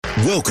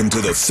Welcome to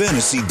the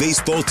Fantasy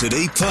Baseball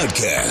Today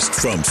podcast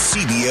from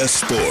CBS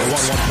Sports.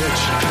 1-1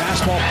 pitch,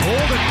 fastball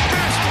pulled and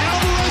passed.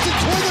 Alvarez and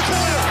toward the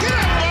corner. Get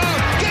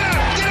out, get out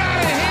of here.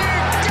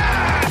 Get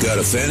out. Got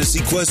a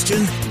fantasy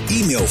question?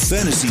 Email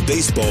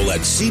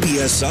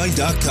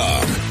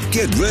fantasybaseball@cbsi.com.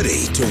 Get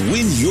ready to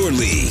win your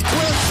league.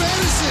 Where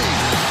fantasy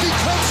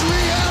becomes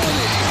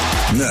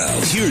reality. Now,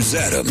 here's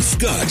Adam,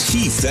 Scott,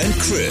 Heath, and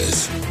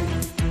Chris.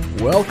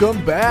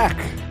 Welcome back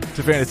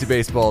to Fantasy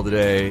Baseball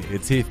Today.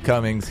 It's Heath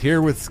Cummings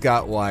here with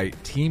Scott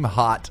White. Team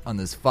hot on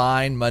this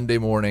fine Monday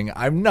morning.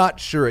 I'm not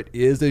sure it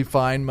is a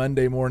fine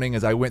Monday morning.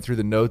 As I went through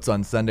the notes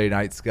on Sunday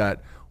night, Scott,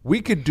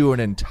 we could do an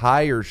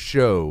entire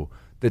show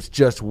that's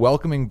just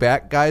welcoming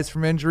back guys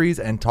from injuries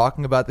and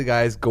talking about the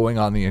guys going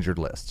on the injured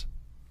list.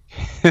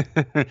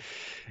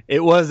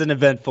 It was an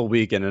eventful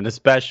weekend, and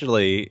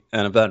especially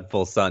an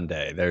eventful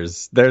Sunday.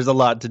 There's a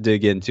lot to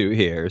dig into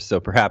here, so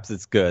perhaps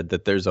it's good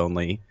that there's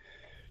only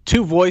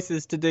two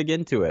voices to dig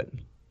into it.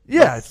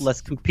 Yeah, it's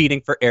less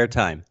competing for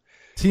airtime.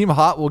 Team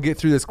hot will get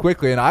through this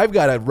quickly, and I've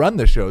got to run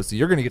the show, so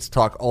you're going to get to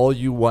talk all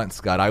you want,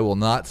 Scott. I will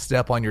not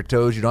step on your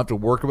toes. You don't have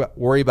to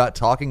worry about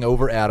talking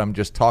over Adam.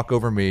 Just talk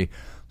over me.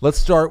 Let's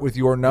start with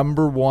your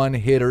number one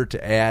hitter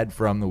to add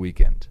from the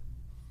weekend.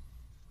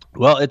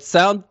 Well, it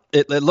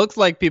looks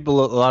like a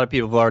lot of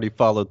people have already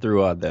followed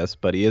through on this,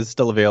 but he is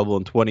still available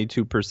in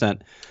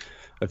 22%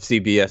 of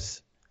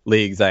CBS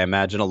leagues. I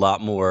imagine a lot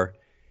more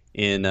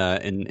in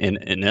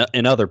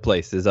other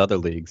places, other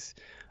leagues.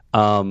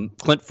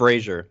 Clint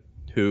Frazier,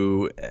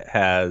 who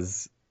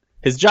has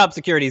his job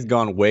security has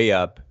gone way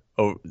up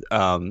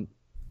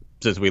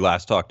since we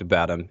last talked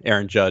about him.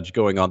 Aaron Judge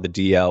going on the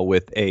DL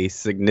with a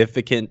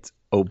significant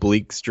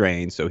oblique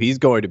strain, so he's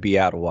going to be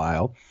out a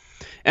while.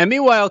 And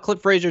meanwhile,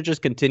 Clint Frazier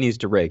just continues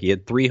to rake. He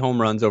had 3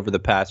 home runs over the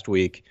past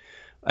week.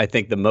 I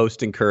think the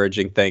most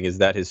encouraging thing is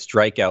that his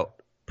strikeout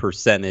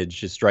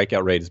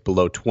rate is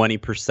below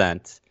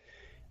 20%.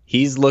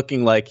 He's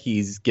looking like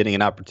he's getting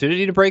an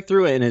opportunity to break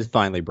through and is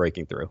finally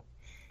breaking through.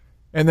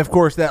 And, of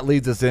course, that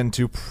leads us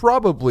into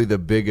probably the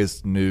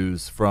biggest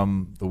news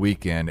from the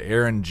weekend.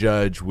 Aaron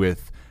Judge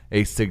with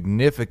a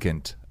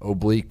significant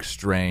oblique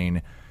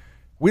strain.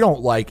 We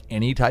don't like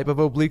any type of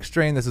oblique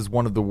strain. This is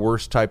one of the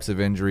worst types of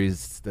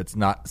injuries that's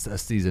not a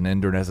season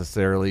ender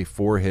necessarily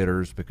for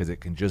hitters because it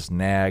can just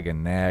nag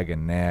and nag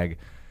and nag.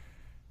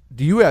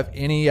 Do you have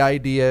any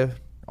idea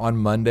on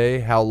Monday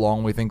how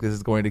long we think this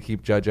is going to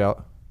keep Judge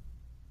out?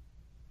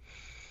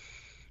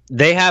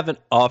 They haven't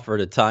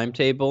offered a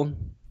timetable.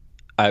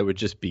 I would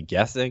just be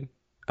guessing.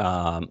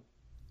 I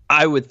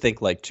would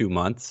think like 2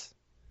 months,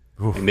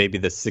 maybe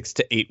the 6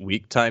 to 8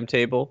 week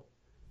timetable.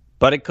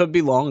 But it could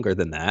be longer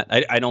than that.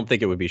 I don't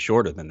think it would be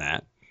shorter than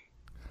that.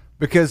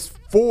 Because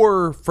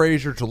for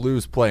Frazier to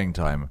lose playing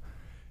time,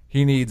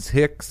 he needs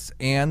Hicks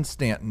and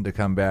Stanton to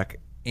come back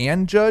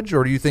and Judge?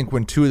 Or do you think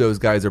when 2 of those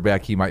guys are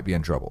back, he might be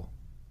in trouble?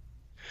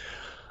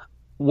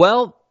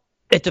 Well,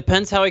 it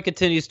depends how he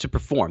continues to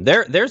perform.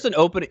 There's an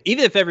opening,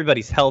 even if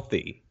everybody's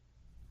healthy,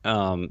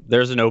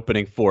 there's an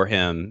opening for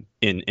him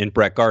in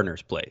Brett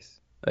Gardner's place.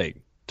 Like,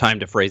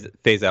 time to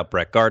phase out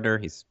Brett Gardner.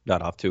 He's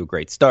not off to a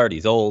great start.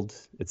 He's old,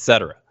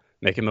 etc.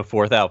 Make him a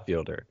 4th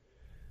outfielder.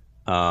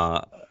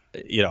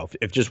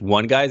 If just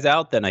one guy's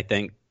out, then I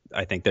think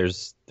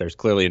there's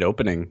clearly an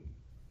opening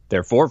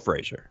there for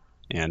Frazier.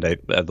 And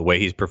the way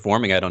he's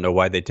performing, I don't know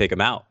why they'd take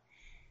him out.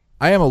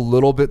 I am a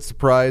little bit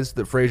surprised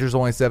that Frazier's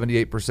only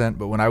 78%,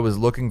 but when I was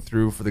looking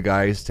through for the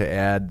guys to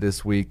add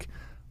this week,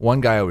 one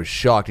guy I was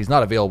shocked. He's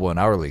not available in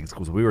our leagues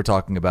because we were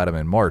talking about him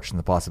in March and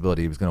the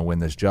possibility he was going to win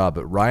this job.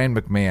 But Ryan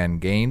McMahon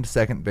gained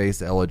second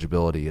base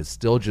eligibility, is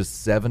still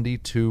just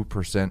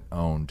 72%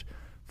 owned.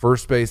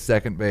 First base,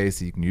 second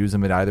base, you can use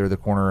him at either the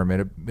corner or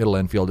middle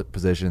infield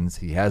positions.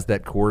 He has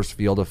that Coors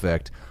Field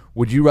effect.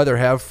 Would you rather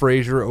have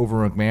Frazier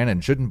over McMahon,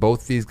 and shouldn't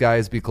both these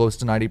guys be close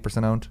to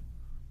 90% owned?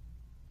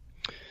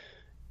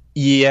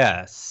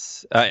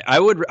 Yes. I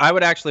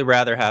would actually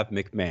rather have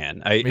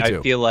McMahon. I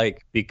feel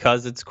like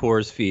because it's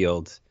Coors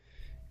Field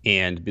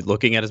and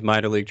looking at his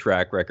minor league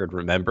track record,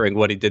 remembering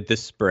what he did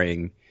this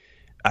spring,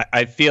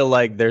 I feel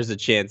like there's a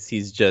chance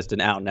he's just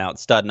an out-and-out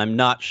stud, and I'm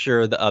not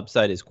sure the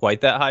upside is quite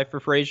that high for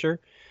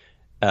Frazier.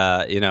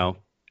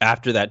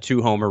 After that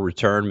 2-homer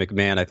return,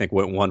 McMahon I think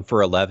went 1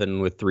 for 11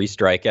 with 3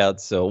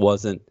 strikeouts, so it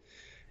wasn't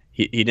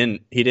he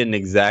didn't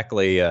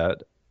exactly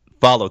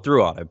follow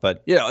through on it.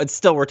 But it's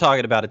still, we're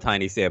talking about a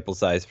tiny sample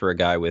size for a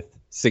guy with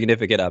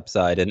significant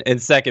upside,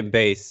 and second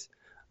base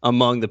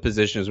among the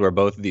positions where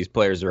both of these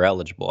players are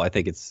eligible. I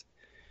think it's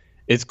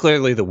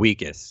clearly the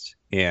weakest,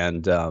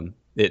 and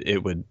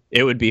it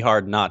would be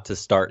hard not to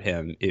start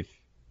him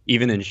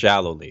even in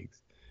shallow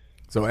leagues.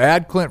 So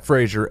add Clint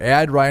Frazier,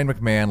 add Ryan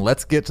McMahon.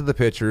 Let's get to the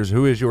pitchers.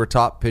 Who is your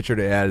top pitcher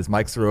to add? Is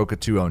Mike Soroka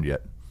 2 owned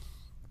yet?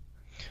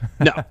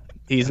 No,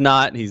 he's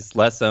not. He's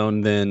less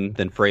owned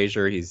than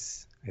Frazier.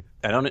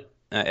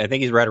 I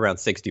think he's right around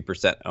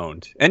 60%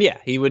 owned. And yeah,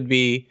 he would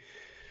be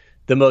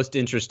the most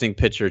interesting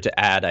pitcher to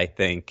add, I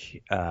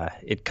think.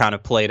 It kind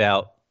of played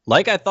out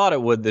like I thought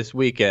it would this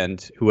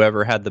weekend.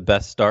 Whoever had the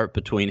best start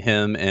between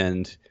him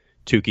and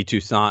Touki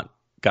Toussaint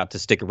got to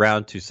stick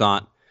around.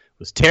 Toussaint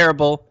was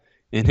terrible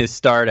in his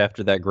start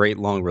after that great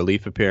long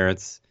relief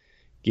appearance.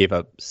 Gave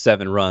up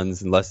 7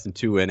 runs in less than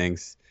 2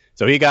 innings.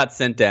 So he got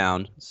sent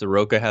down.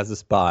 Soroka has a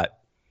spot,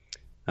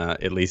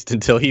 at least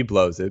until he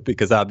blows it,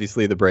 because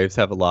obviously the Braves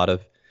have a lot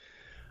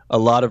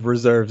of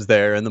reserves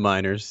there in the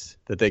minors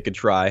that they could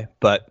try.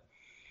 But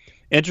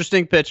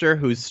interesting pitcher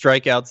whose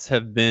strikeouts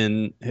have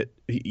been,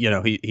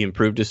 he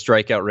improved his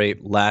strikeout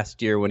rate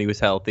last year when he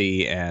was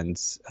healthy,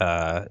 and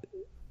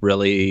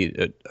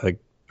really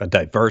a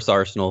diverse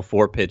arsenal,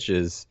 4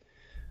 pitches.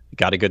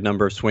 Got a good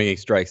number of swinging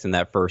strikes in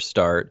that first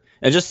start.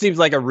 It just seems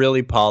like a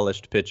really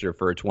polished pitcher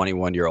for a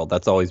 21-year-old.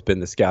 That's always been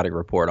the scouting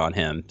report on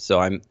him. So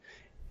I'm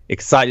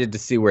excited to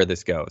see where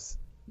this goes.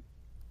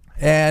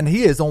 And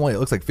he is only, it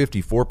looks like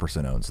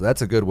 54% owned, so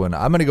that's a good one.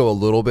 I'm going to go a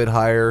little bit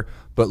higher,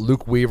 but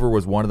Luke Weaver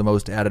was one of the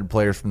most added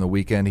players from the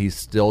weekend. He's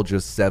still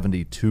just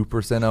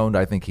 72% owned.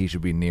 I think he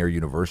should be near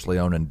universally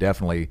owned, and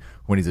definitely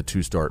when he's a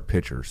 2-start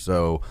pitcher.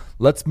 So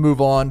let's move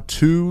on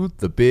to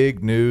the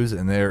big news,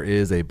 and there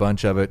is a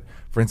bunch of it.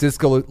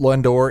 Francisco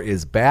Lindor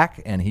is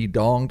back, and he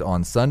donged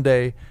on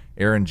Sunday.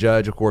 Aaron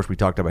Judge, of course, we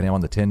talked about him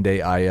on the 10-day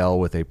IL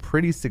with a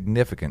pretty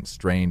significant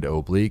strained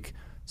oblique.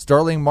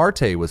 Starling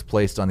Marte was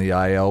placed on the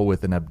IL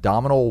with an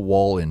abdominal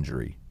wall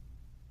injury.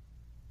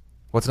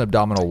 What's an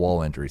abdominal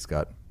wall injury,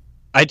 Scott?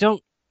 I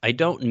don't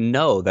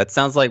know. That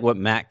sounds like what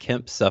Matt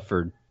Kemp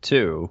suffered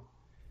too.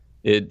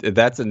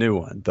 That's a new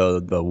one.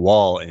 The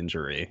wall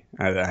injury.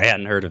 I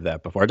hadn't heard of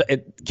that before.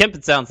 Kemp,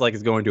 it sounds like,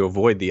 is going to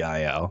avoid the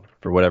IL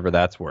for whatever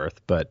that's worth,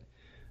 but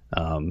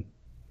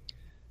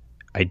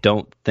I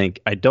don't think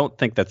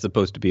that's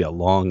supposed to be a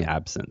long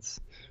absence.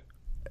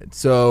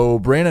 So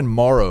Brandon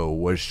Morrow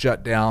was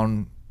shut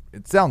down,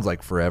 it sounds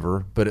like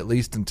forever, but at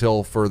least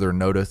until further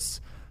notice.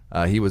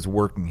 He was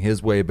working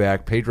his way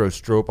back. Pedro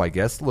Strop, I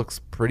guess, looks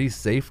pretty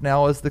safe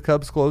now as the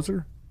Cubs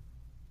closer.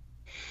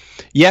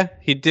 Yeah,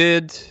 he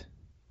did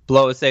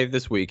blow a save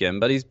this weekend,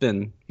 but he's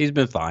been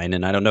fine,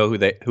 and I don't know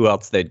who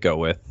else they'd go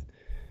with.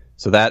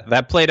 So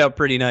that played out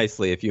pretty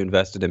nicely if you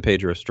invested in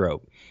Pedro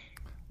Strop.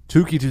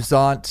 Touki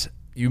Toussaint,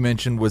 you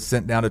mentioned, was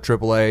sent down to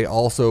AAA.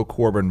 Also,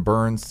 Corbin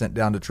Burns sent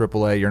down to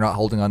AAA. You're not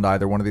holding on to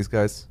either one of these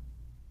guys?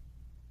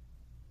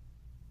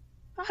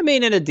 I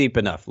mean, in a deep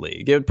enough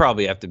league, it would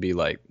probably have to be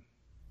like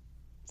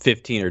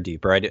 15 or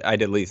deeper.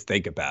 I'd at least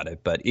think about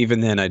it, but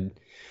even then, I'd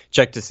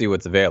check to see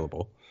what's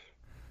available.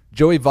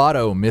 Joey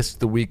Votto missed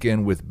the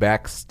weekend with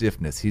back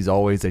stiffness. He's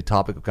always a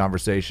topic of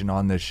conversation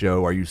on this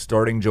show. Are you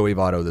starting Joey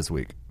Votto this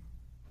week?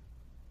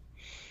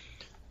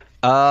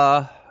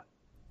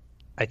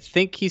 I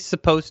think he's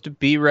supposed to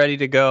be ready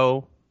to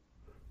go.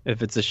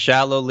 If it's a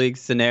shallow league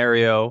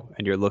scenario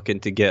and you're looking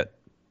to get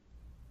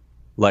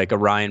like a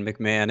Ryan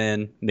McMahon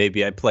in,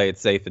 maybe I play it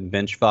safe and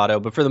bench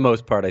Votto. But for the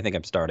most part, I think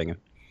I'm starting him.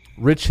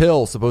 Rich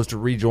Hill supposed to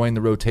rejoin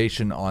the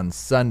rotation on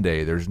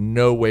Sunday. There's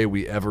no way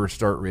we ever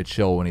start Rich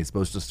Hill when he's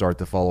supposed to start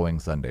the following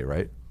Sunday,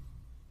 right?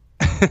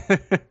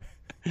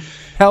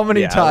 How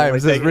many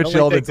times has Rich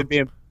Hill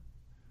been...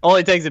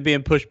 Only takes it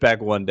being pushed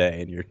back one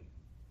day and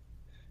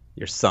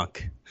you're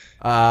sunk.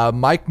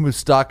 Mike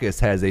Moustakas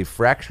has a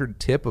fractured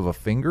tip of a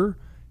finger.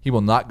 He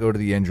will not go to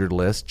the injured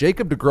list.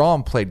 Jacob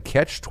deGrom played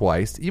catch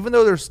twice, even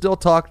though there's still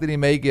talk that he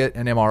may get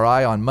an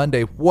MRI on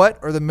Monday. What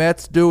are the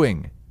Mets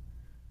doing?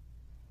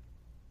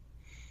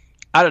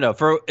 I don't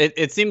know.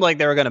 It seemed like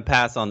they were going to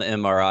pass on the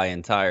MRI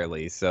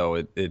entirely. So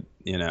it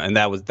and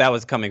that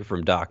was coming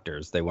from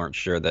doctors. They weren't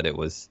sure that it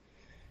was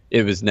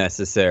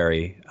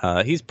necessary.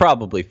 He's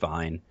probably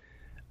fine.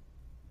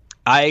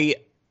 I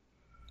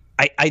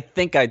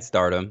think I'd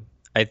start him.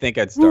 I think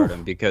I'd start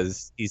him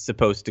because he's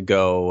supposed to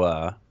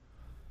go.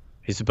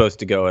 He's supposed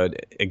to go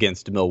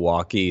against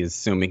Milwaukee,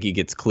 assuming he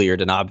gets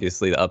cleared, and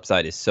obviously the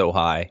upside is so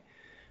high.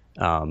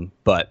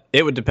 But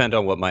it would depend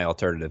on what my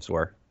alternatives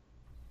were.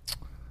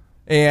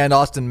 And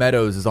Austin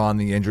Meadows is on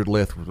the injured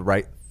list with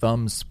right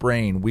thumb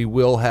sprain. We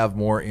will have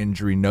more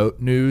injury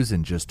news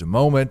in just a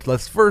moment.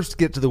 Let's first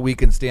get to the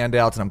weekend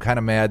standouts, and I'm kind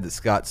of mad that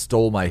Scott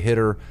stole my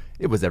hitter.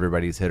 It was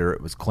everybody's hitter.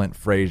 It was Clint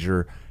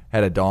Frazier.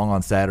 Had a dong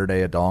on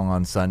Saturday, a dong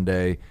on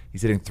Sunday.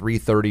 He's hitting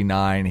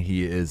 .339.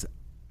 He is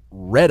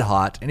red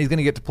hot, and he's going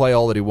to get to play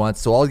all that he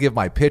wants. So I'll give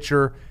my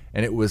pitcher,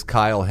 and it was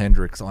Kyle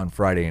Hendricks on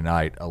Friday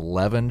night.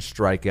 11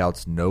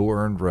 strikeouts, no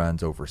earned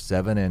runs over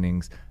 7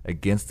 innings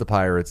against the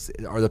Pirates.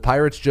 Are the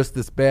Pirates just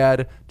this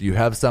bad? Do you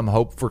have some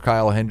hope for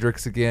Kyle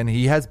Hendricks again?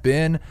 He has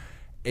been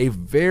a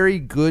very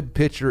good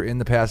pitcher in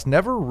the past,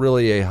 never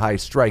really a high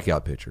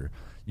strikeout pitcher.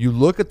 You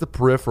look at the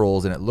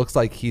peripherals, and it looks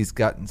like he's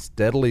gotten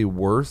steadily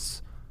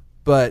worse,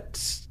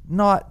 but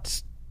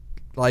not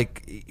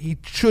like he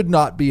should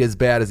not be as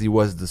bad as he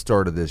was at the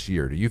start of this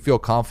year. Do you feel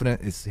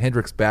confident? Is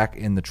Hendricks back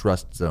in the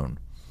trust zone?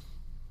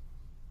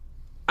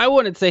 I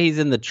wouldn't say he's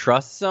in the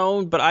trust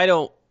zone, but I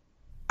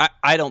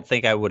don't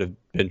think I would have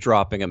been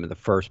dropping him in the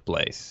first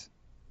place.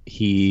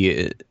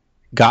 He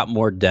got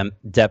more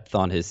depth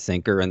on his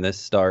sinker in this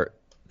start.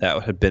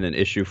 That had been an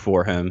issue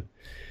for him.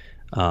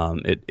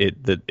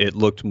 It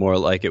looked more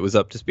like it was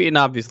up to speed, and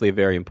obviously a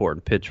very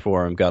important pitch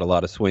for him. Got a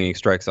lot of swinging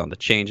strikes on the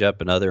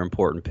changeup, another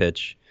important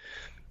pitch.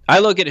 I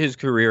look at his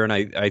career and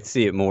I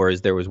see it more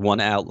as there was one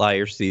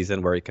outlier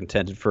season where he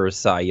contended for a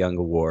Cy Young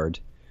award,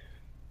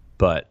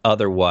 but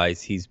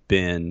otherwise he's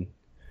been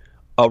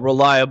a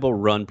reliable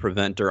run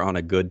preventer on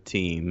a good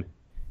team,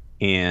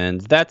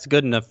 and that's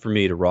good enough for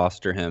me to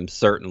roster him,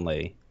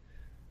 certainly.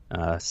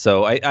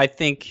 So I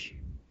think,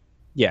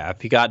 yeah,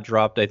 if he got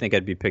dropped, I think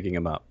I'd be picking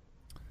him up.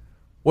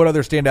 What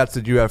other standouts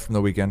did you have from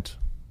the weekend?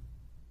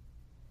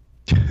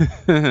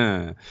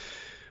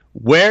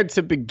 Where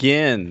to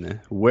begin?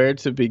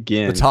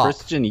 The top.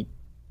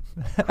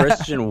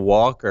 Christian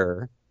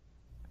Walker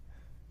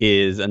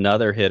is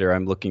another hitter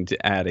I'm looking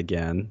to add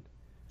again.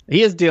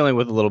 He is dealing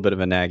with a little bit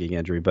of a nagging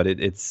injury, but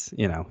it's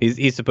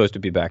he's supposed to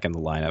be back in the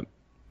lineup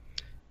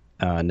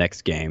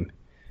next game,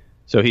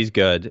 so he's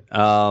good.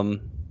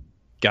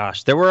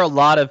 Gosh, there were a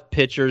lot of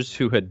pitchers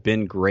who had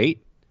been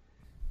great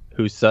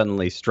who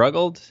suddenly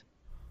struggled,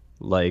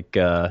 like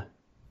Colin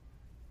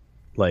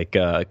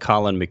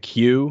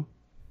McHugh.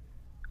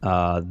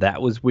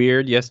 That was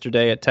weird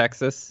yesterday at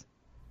Texas.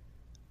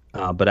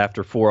 But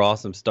after 4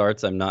 awesome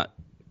starts, I'm not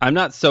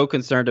so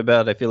concerned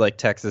about it. I feel like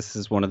Texas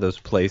is one of those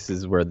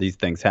places where these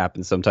things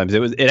happen sometimes.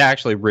 It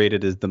actually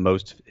rated as the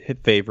most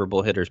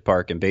favorable hitters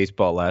park in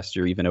baseball last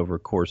year, even over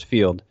Coors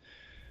Field.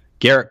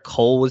 Garrett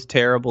Cole was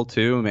terrible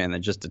too,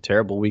 man. Just a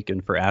terrible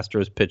weekend for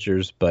Astros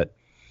pitchers, but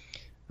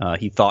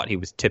he thought he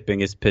was tipping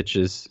his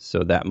pitches,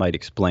 so that might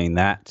explain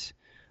that.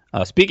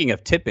 Speaking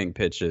of tipping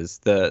pitches,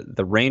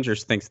 the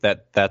Rangers thinks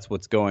that that's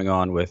what's going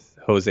on with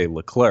Jose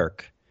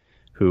Leclerc,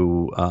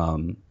 who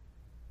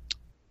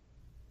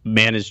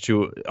managed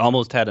to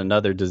almost had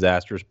another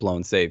disastrous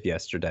blown save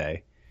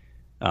yesterday.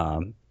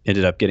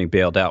 Ended up getting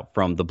bailed out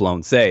from the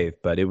blown save,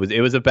 but it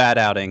was a bad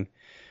outing,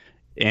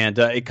 and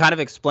it kind of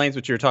explains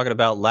what you were talking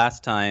about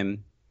last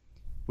time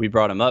we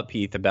brought him up,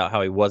 Heath, about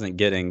how he wasn't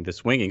getting the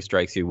swinging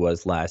strikes he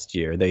was last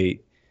year.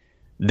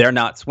 They're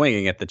not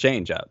swinging at the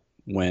changeup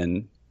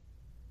when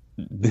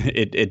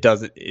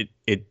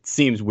it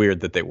seems weird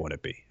that they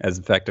wouldn't be as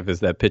effective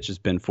as that pitch has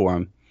been for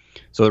him.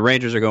 So the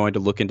Rangers are going to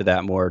look into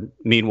that more.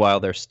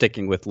 Meanwhile, they're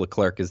sticking with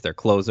Leclerc as their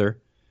closer.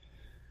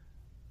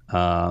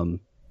 I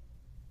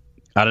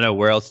don't know,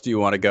 where else do you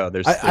want to go?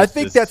 I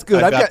think that's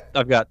good.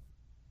 I've got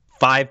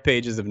 5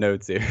 pages of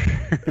notes here.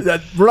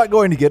 We're not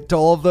going to get to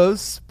all of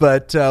those,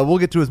 but we'll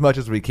get to as much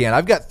as we can.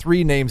 I've got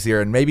 3 names here,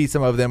 and maybe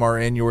some of them are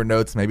in your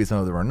notes, maybe some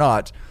of them are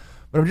not.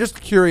 But I'm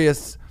just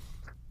curious.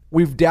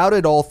 We've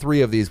doubted all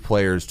 3 of these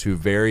players to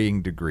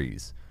varying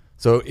degrees.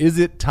 So is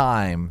it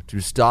time to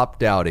stop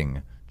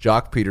doubting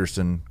Jock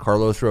Peterson,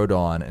 Carlos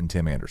Rodon, and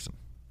Tim Anderson?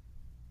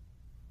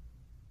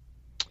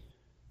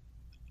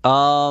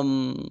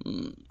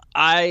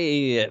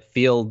 I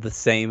feel the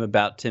same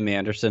about Tim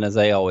Anderson as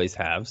I always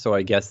have, so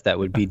I guess that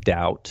would be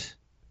doubt.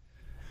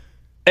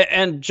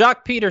 And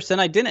Jock Peterson,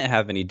 I didn't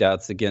have any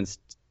doubts against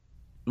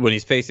when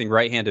he's facing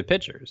right-handed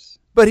pitchers.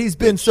 But he's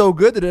been so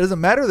good that it doesn't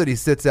matter that he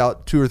sits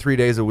out 2 or 3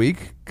 days a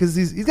week because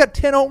he's got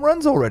 10 home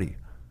runs already.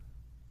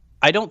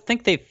 I don't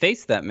think they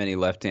faced that many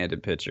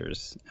left-handed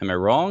pitchers. Am I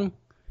wrong?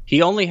 He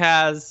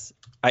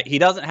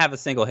doesn't have a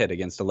single hit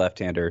against a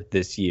left-hander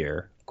this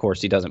year. Of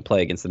course, he doesn't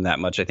play against them that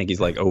much. I think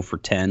he's like 0 for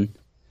 10.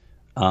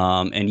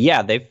 And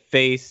yeah, they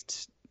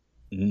faced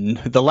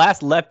the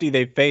last lefty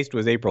they faced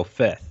was April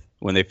 5th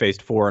when they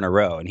faced 4 in a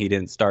row, and he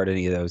didn't start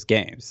any of those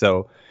games.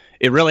 So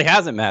it really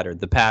hasn't mattered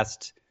the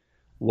past,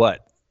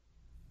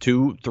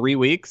 2-3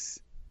 weeks?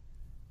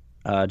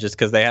 Just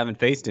because they haven't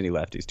faced any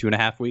lefties,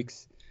 2.5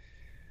 weeks.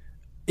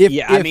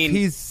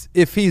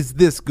 If he's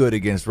this good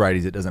against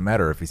righties, it doesn't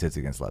matter if he sits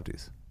against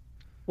lefties.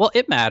 Well,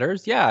 it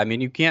matters. Yeah, I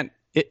mean, you can't.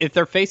 If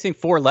they're facing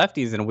 4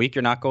 lefties in a week,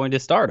 you're not going to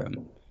start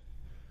him.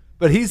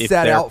 But he's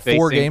sat out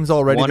 4 games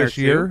already this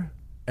year,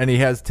 and he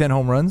has 10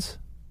 home runs.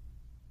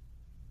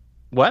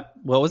 What?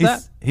 What was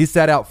that? He's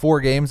sat out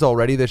 4 games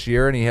already this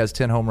year, and he has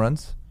 10 home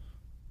runs.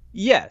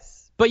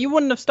 Yes, but you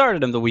wouldn't have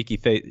started him the week he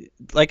faced.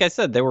 Like I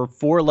said, there were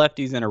 4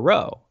 lefties in a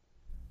row.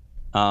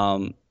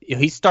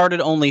 He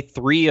started only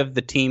 3 of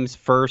the team's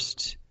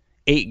first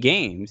 8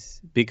 games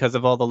because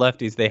of all the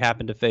lefties they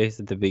happened to face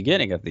at the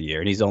beginning of the year,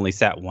 and he's only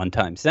sat 1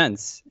 time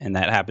since, and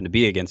that happened to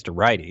be against a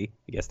righty.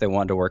 I guess they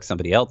wanted to work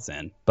somebody else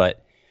in,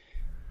 but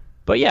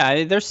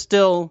yeah, there's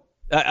still.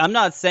 I'm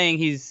not saying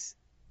he's.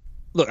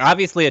 Look,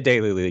 obviously a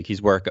daily league,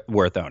 he's worth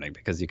owning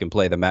because you can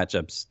play the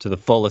matchups to the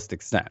fullest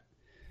extent.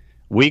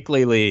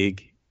 Weekly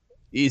league,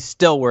 he's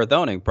still worth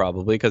owning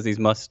probably because he's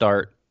must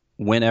start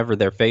whenever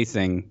they're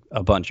facing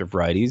a bunch of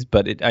righties.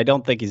 But I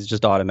don't think he's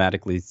just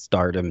automatically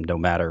start him no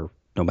matter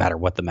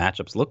what the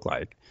matchups look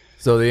like.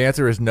 So the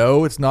answer is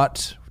no, it's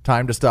not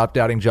time to stop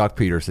doubting Jock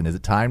Peterson. Is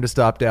it time to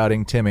stop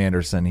doubting Tim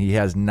Anderson? He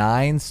has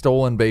 9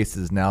 stolen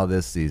bases now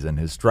this season.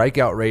 His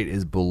strikeout rate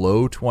is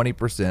below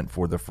 20%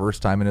 for the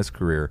first time in his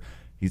career.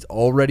 He's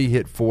already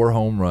hit 4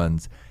 home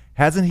runs.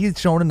 Hasn't he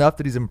shown enough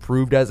that he's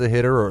improved as a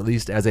hitter or at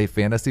least as a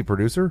fantasy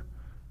producer?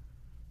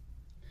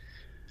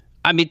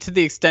 I mean, to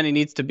the extent he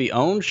needs to be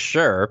owned,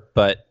 sure,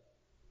 but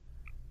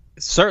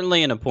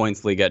certainly in a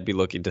points league, I'd be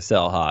looking to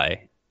sell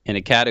high. in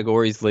a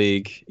categories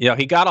league.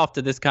 He got off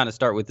to this kind of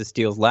start with the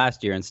steals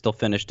last year and still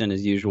finished in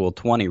his usual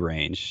 20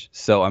 range.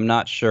 So I'm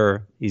not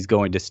sure he's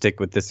going to stick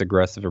with this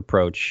aggressive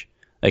approach.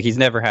 Like, he's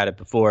never had it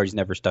before. He's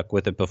never stuck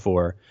with it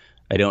before.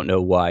 I don't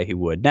know why he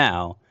would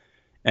now.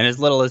 And as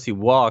little as he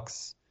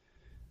walks,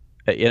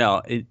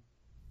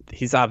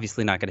 he's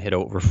obviously not going to hit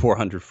over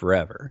 400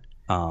 forever.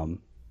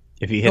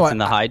 If he hits in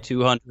the high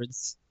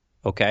 200s,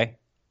 okay,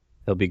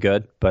 he'll be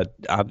good. But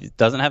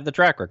doesn't have the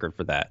track record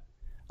for that.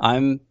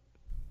 I'm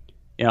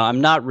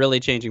not really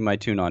changing my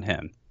tune on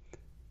him.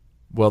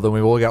 Well, then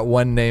we've only got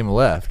one name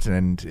left,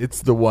 and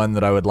it's the one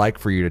that I would like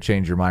for you to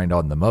change your mind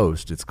on the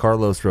most. It's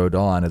Carlos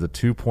Rodon as a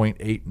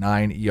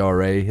 2.89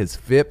 ERA. His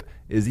FIP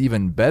is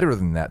even better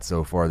than that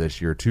so far this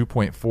year.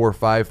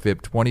 2.45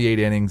 FIP, 28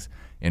 innings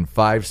in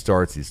 5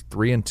 starts. He's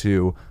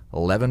 3-2,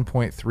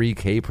 11.3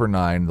 K per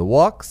 9. The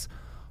walks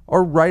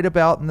are right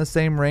about in the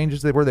same range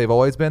as they've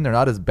always been. They're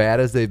not as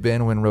bad as they've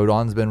been when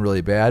Rodon's been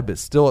really bad, but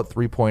still at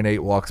 3.8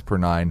 walks per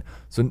 9.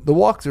 So the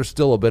walks are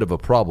still a bit of a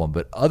problem,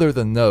 but other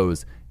than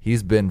those,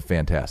 he's been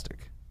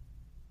fantastic.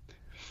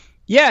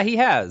 Yeah, he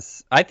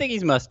has. I think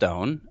he's must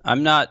own.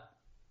 I'm not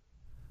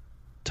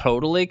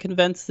totally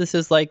convinced this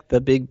is like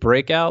the big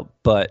breakout,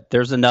 but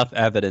there's enough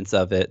evidence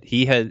of it.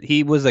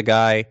 He was a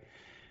guy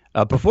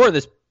before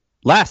this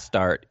last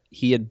start.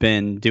 He had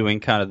been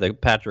doing kind of the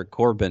Patrick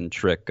Corbin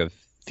trick of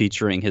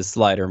featuring his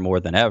slider more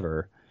than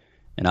ever,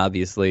 and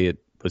obviously it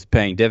was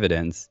paying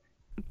dividends.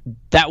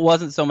 That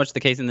wasn't so much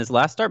the case in this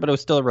last start, but it was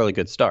still a really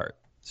good start.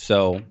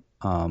 So,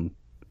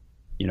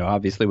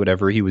 obviously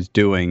whatever he was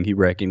doing, he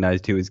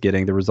recognized he was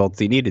getting the results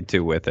he needed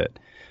to with it.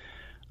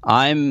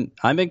 I'm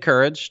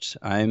encouraged.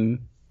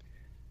 I'm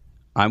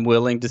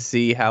willing to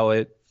see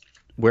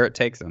where it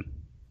takes him.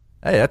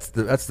 Hey, that's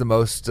the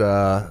most.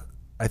 I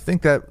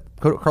think that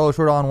Carlos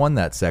Rodon won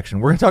that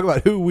section. We're going to talk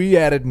about who we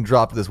added and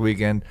dropped this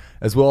weekend,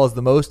 as well as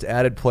the most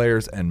added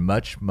players and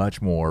much,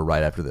 much more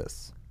right after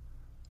this.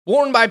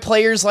 Worn by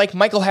players like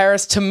Michael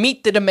Harris to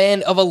meet the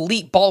demand of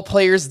elite ball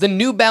players, the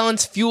New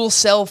Balance Fuel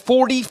Cell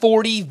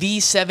 4040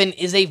 V7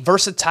 is a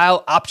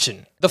versatile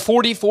option. The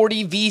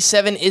 4040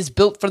 V7 is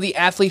built for the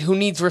athlete who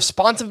needs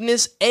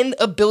responsiveness and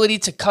ability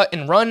to cut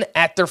and run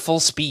at their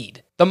full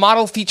speed. The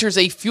model features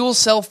a fuel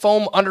cell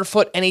foam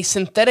underfoot and a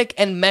synthetic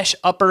and mesh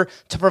upper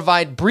to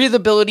provide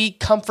breathability,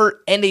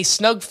 comfort, and a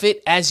snug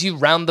fit as you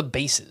round the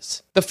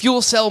bases. The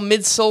fuel cell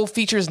midsole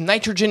features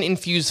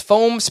nitrogen-infused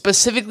foam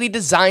specifically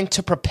designed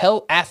to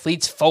propel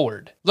athletes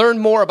forward. Learn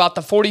more about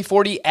the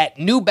 4040 at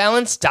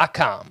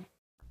newbalance.com.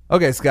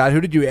 Okay, Scott, who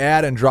did you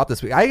add and drop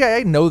this week?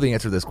 I know the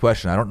answer to this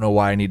question. I don't know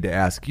why I need to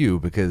ask you,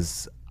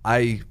 because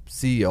I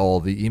see all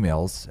the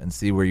emails and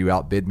see where you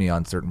outbid me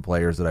on certain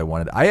players that I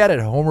wanted. I added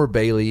Homer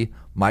Bailey,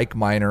 Mike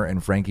Minor,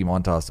 and Frankie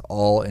Montas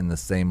all in the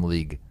same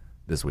league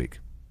this week.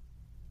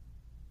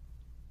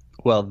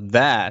 Well,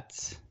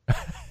 that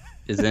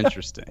is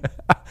interesting.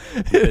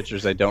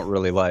 Pitchers I don't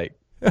really like.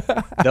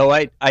 Though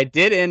I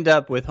did end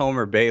up with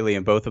Homer Bailey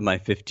in both of my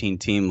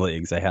 15-team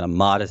leagues. I had a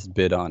modest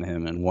bid on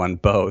him and won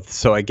both.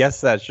 So I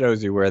guess that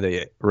shows you where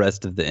the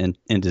rest of the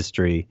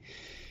industry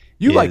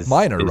like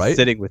Minor, right?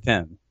 Sitting with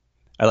him.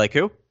 I like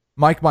who?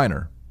 Mike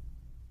Minor.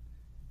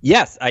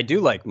 Yes, I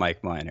do like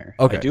Mike Minor.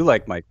 Okay. I do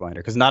like Mike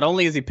Minor because not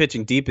only is he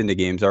pitching deep into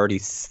games, already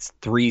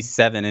 3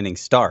 7-inning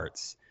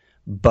starts,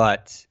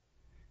 but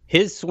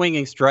his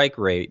swinging strike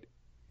rate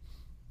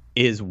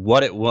is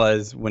what it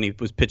was when he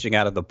was pitching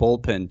out of the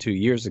bullpen 2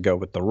 years ago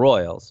with the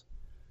Royals.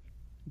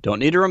 Don't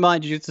need to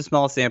remind you it's a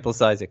small sample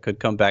size. It could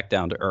come back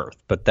down to earth,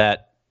 but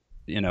that,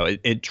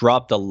 it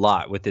dropped a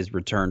lot with his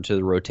return to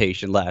the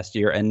rotation last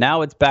year, and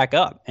now it's back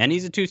up. And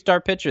he's a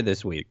 2-star pitcher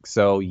this week.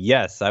 So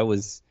yes,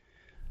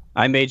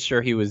 I made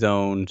sure he was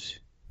owned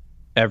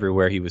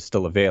everywhere he was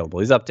still available.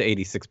 He's up to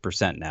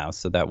 86% now,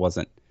 so that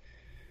wasn't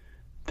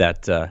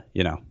that,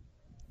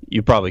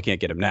 you probably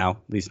can't get him now,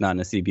 at least not in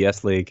a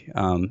CBS league.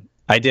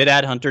 I did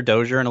add Hunter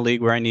Dozier in a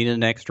league where I needed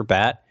an extra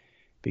bat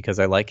because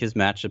I like his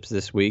matchups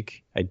this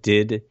week.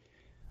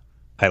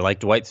 I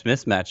liked Dwight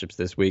Smith's matchups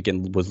this week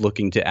and was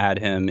looking to add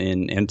him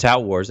in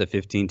Tout Wars, a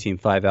 15-team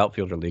 5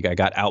 outfielder league. I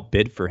got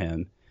outbid for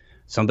him.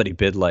 Somebody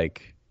bid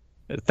like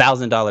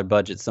 $1,000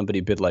 budget. Somebody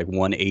bid like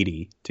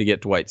 $180 to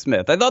get Dwight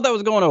Smith. I thought that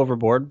was going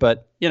overboard,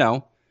 but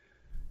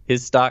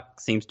his stock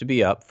seems to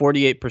be up.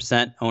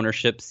 48%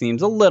 ownership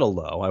seems a little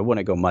low. I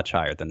wouldn't go much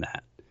higher than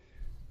that.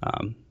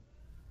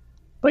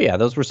 But yeah,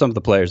 those were some of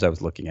the players I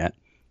was looking at.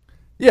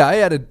 Yeah, I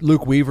added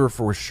Luke Weaver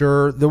for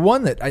sure. The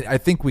one that I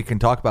think we can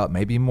talk about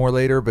maybe more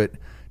later, but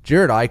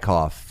Jared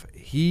Eichhoff,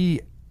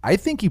 I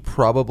think he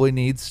probably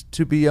needs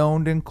to be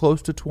owned in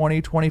close to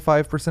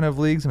 20-25% of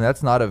leagues. I mean,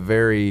 that's not a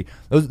very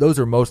those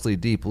are mostly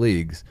deep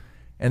leagues.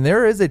 And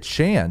there is a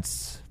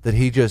chance that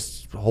he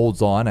just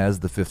holds on as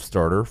the 5th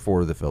starter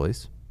for the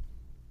Phillies.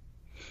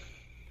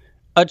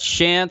 A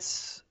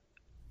chance,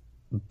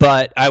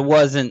 but I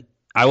wasn't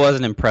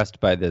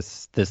impressed by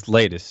this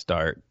latest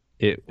start.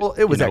 It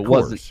was at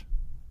Coors.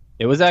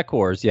 It was at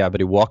Coors, yeah, but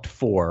he walked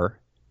 4.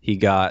 He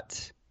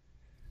got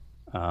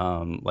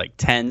like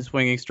 10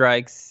 swinging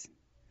strikes.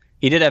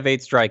 He did have 8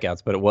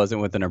 strikeouts, but it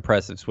wasn't with an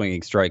impressive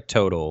swinging strike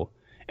total.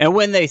 And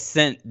when they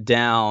sent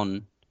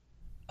down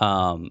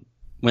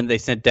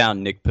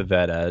Nick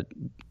Pivetta,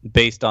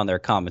 based on their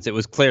comments, it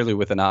was clearly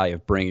with an eye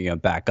of bringing him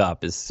back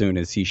up as soon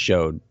as he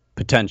showed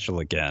potential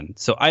again.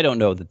 So I don't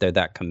know that they're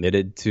that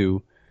committed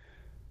to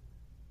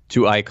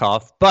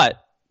Eichhoff,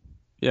 but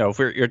if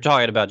you're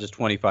talking about just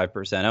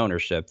 25%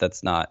 ownership,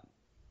 that's not.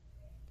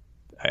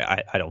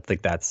 I don't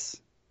think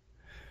that's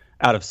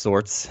out of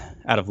sorts,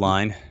 out of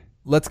line.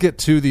 Let's get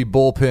to the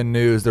bullpen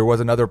news. There was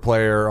another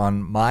player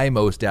on my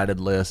most added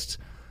list,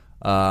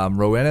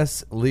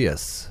 Roenis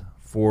Elias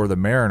for the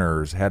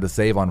Mariners, had a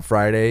save on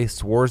Friday.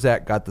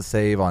 Swarzak got the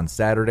save on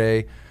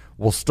Saturday.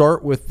 We'll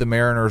start with the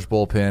Mariners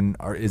bullpen.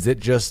 Is it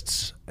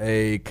just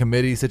a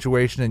committee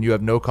situation and you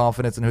have no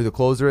confidence in who the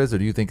closer is, or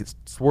do you think it's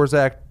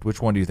Swarzak?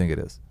 Which one do you think it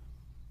is?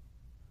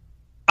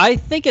 I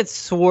think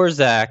it's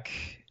Swarzak.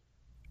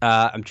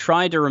 I'm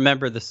trying to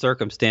remember the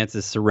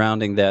circumstances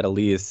surrounding that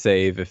Elias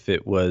save. If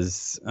it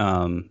was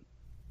an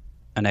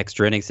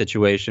extra inning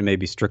situation,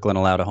 maybe Strickland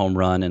allowed a home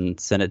run and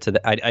sent it to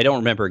the. I don't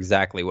remember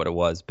exactly what it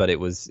was, but it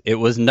was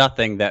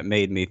nothing that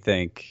made me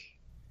think,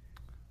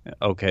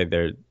 okay,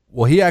 they're.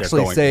 Well, he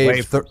actually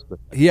saved.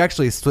 He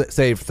actually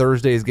saved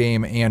Thursday's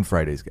game and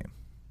Friday's game.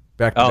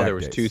 Back to back there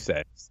was days. 2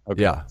 saves.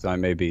 Okay, yeah, so I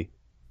may be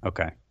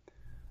okay.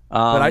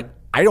 But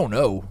I don't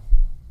know.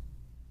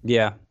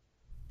 Yeah.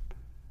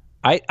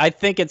 I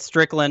think it's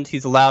Strickland.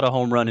 He's allowed a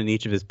home run in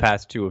each of his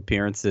past 2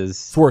 appearances.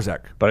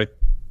 Swarzak.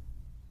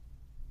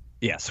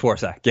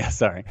 Swarzak. Yeah,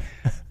 sorry.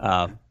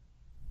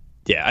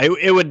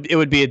 It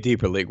would be a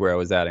deeper league where I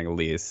was adding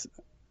Elias.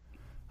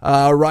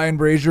 Ryan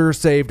Brazier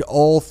saved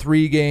all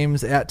 3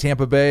 games at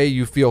Tampa Bay.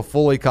 You feel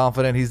fully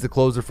confident he's the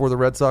closer for the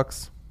Red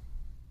Sox?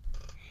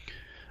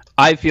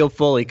 I feel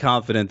fully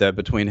confident that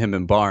between him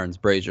and Barnes,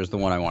 Brazier's the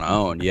one I want to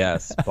own.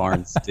 Yes,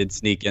 Barnes did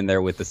sneak in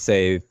there with the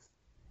save.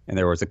 And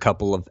there was a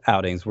couple of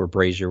outings where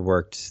Brazier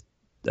worked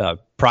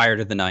prior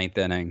to the 9th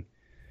inning,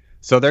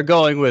 so they're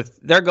going with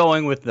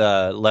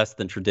less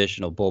than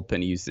traditional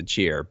bullpen usage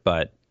here.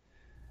 But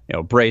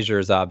Brazier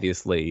is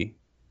obviously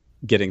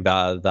getting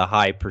the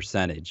high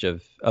percentage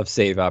of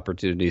save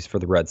opportunities for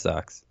the Red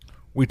Sox.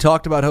 We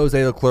talked about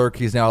Jose Leclerc.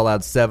 He's now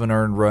allowed 7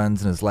 earned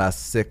runs in his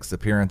last 6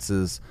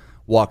 appearances.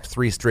 Walked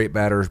 3 straight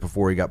batters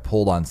before he got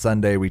pulled on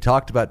Sunday. We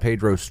talked about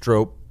Pedro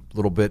Strop. A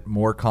little bit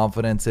more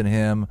confidence in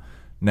him.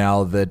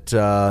 Now that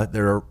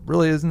there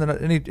really isn't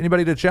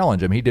anybody to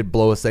challenge him. He did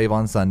blow a save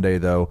on Sunday,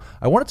 though.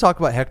 I want to talk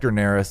about Hector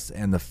Neris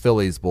and the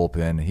Phillies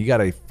bullpen. He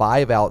got a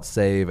 5-out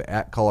save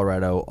at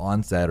Colorado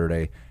on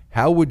Saturday.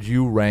 How would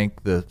you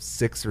rank the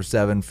 6 or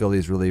 7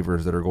 Phillies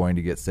relievers that are going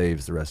to get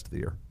saves the rest of the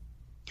year?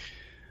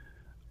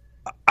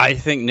 I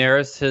think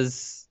Neris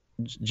has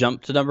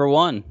jumped to number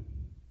 1,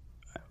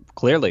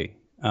 clearly.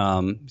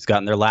 He's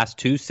gotten their last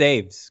 2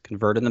 saves,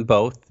 converted them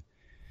both.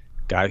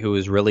 Guy who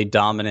was really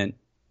dominant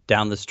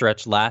down the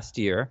stretch last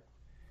year,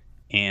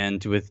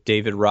 and with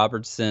David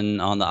Robertson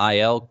on the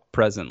IL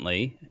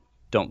presently,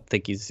 don't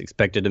think he's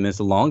expected to miss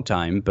a long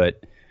time,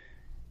 but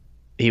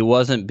he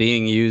wasn't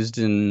being used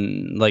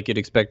in like you'd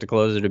expect a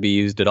closer to be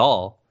used at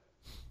all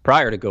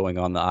prior to going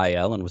on the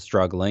IL, and was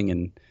struggling.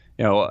 And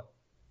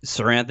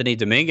Sir Anthony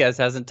Dominguez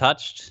hasn't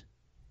touched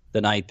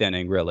the 9th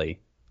inning really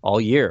all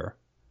year.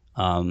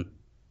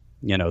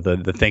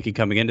 The thinking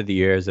coming into the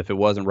year is if it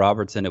wasn't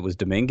Robertson, it was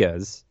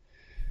Dominguez.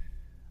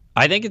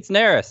 I think it's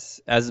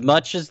Neris as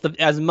much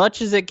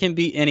as it can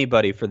be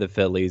anybody for the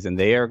Phillies, and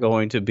they are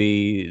going to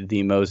be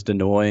the most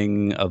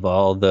annoying of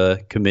all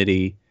the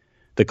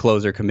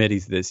closer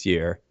committees this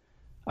year.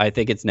 I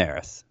think it's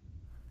Neris.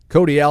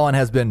 Cody Allen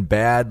has been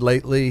bad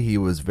lately. He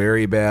was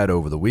very bad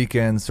over the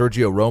weekend.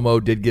 Sergio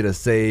Romo did get a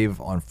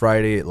save on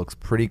Friday. It looks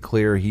pretty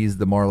clear he's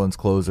the Marlins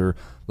closer.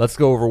 Let's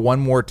go over one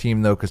more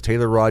team, though, because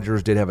Taylor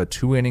Rogers did have a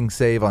 2-inning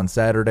save on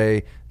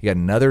Saturday. He had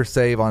another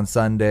save on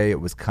Sunday.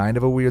 It was kind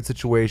of a weird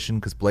situation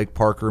because Blake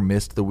Parker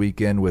missed the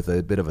weekend with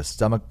a bit of a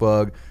stomach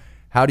bug.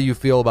 How do you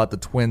feel about the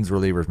Twins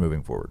relievers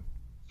moving forward?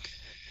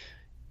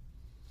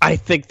 I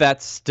think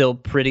that's still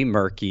pretty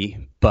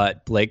murky,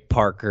 but Blake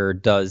Parker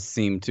does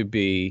seem to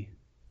be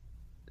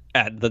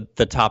at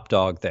the top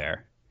dog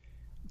there.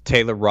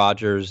 Taylor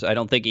Rogers, I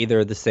don't think either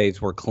of the saves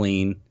were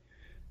clean,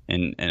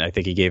 and I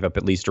think he gave up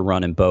at least a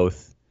run in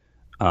both.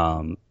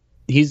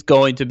 He's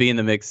going to be in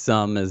the mix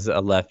some as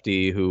a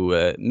lefty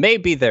who may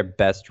be their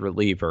best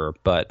reliever,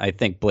 but I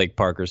think Blake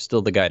Parker's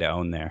still the guy to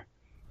own there.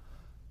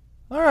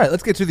 All right,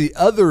 let's get to the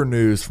other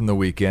news from the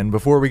weekend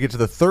before we get to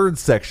the third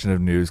section of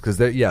news, because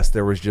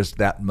there was just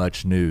that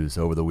much news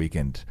over the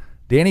weekend.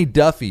 Danny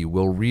Duffy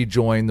will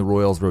rejoin the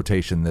Royals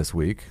rotation this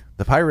week.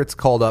 The Pirates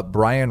called up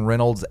Brian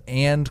Reynolds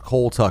and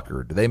Cole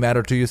Tucker. Do they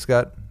matter to you,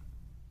 Scott?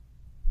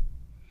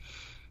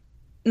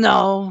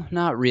 No,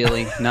 not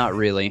really. Not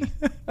really.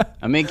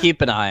 I mean,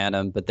 keep an eye on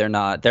them, but they're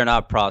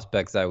not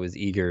prospects I was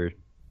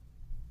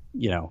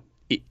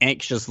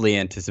anxiously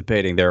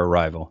anticipating their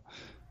arrival.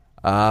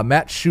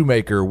 Matt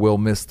Shoemaker will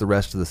miss the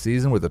rest of the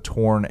season with a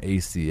torn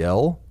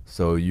ACL,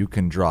 so you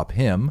can drop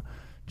him.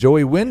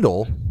 Joey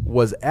Wendell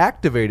was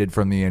activated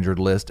from the injured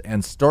list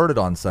and started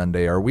on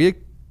Sunday. Are we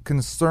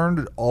concerned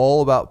at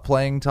all about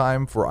playing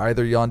time for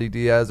either Yandy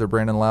Diaz or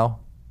Brandon Lau?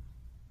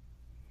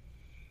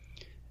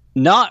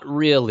 Not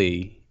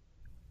really.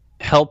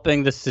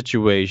 Helping the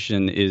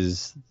situation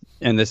is,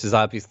 and this is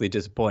obviously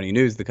disappointing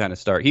news, the kind of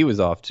start he was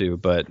off to,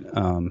 but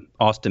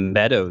Austin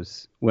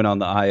Meadows went on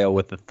the IL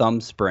with a thumb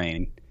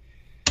sprain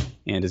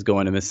and is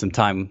going to miss some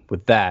time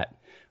with that.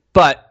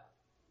 But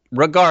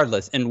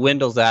regardless, in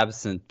Wendell's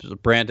absence,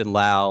 Brandon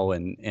Lau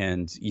and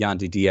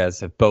Yandy Diaz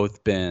have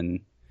both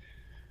been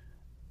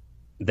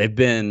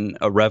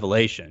a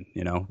revelation,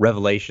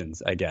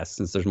 revelations, I guess,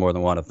 since there's more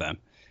than one of them.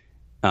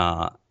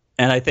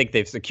 And I think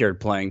they've secured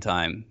playing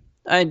time.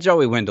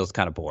 Joey Wendell's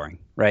kind of boring,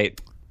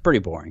 right? Pretty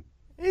boring.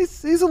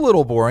 He's a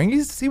little boring.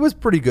 He was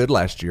pretty good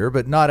last year,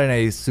 but not in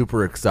a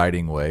super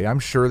exciting way. I'm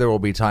sure there will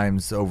be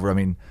times over. I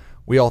mean,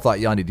 we all thought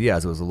Yandy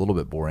Diaz was a little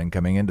bit boring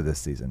coming into this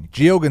season.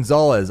 Gio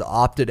Gonzalez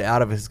opted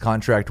out of his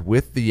contract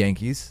with the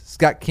Yankees.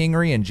 Scott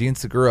Kingery and Gene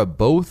Segura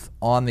both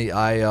on the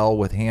IL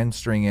with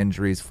hamstring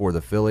injuries for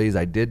the Phillies.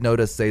 I did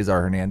notice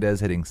Cesar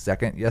Hernandez hitting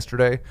second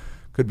yesterday.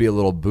 Could be a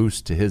little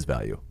boost to his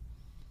value.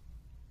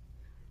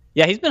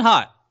 Yeah, he's been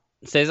hot.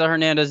 Cesar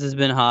Hernandez has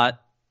been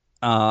hot.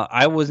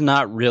 I was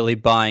not really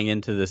buying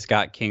into the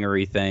Scott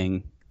Kingery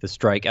thing. The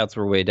strikeouts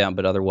were way down,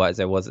 but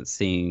otherwise I wasn't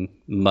seeing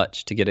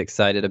much to get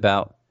excited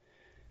about.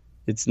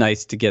 It's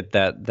nice to get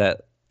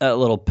that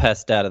little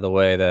pest out of the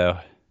way, though.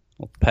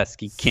 Little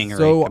pesky Kingery.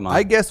 So come on.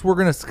 I guess we're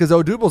going to, because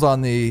Odubel's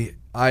on the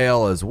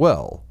IL as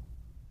well.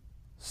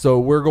 So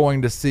we're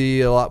going to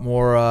see a lot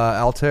more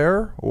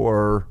Altair,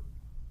 or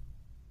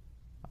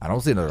I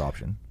don't see another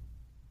option.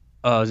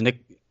 Is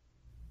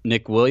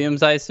Nick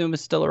Williams, I assume,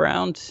 is still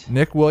around?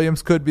 Nick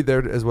Williams could be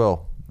there as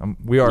well.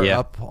 We are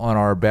up on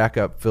our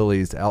backup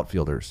Phillies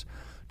outfielders.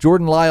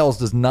 Jordan Lyles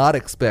does not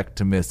expect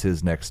to miss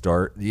his next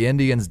start. The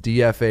Indians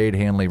DFA'd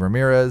Hanley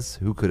Ramirez.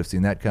 Who could have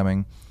seen that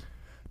coming?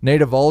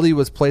 Nate Eovaldi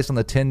was placed on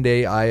the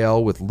 10-day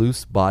IL with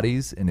loose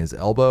bodies in his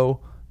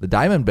elbow. The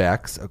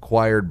Diamondbacks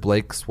acquired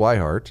Blake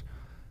Swihart.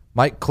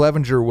 Mike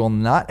Clevenger will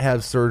not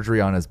have surgery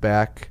on his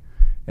back.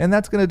 And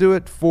that's going to do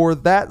it for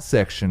that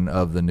section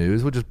of the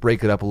news. We'll just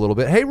break it up a little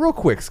bit. Hey, real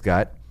quick,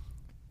 Scott.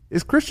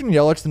 Is Christian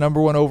Yelich the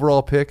number one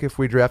overall pick if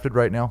we drafted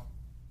right now?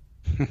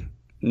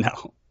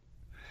 No.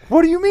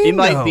 What do you mean?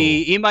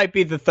 He might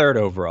be the third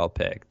overall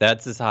pick.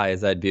 That's as high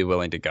as I'd be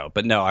willing to go.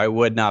 But no, I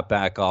would not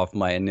back off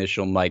my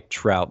initial Mike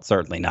Trout,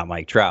 certainly not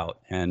Mike Trout,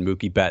 and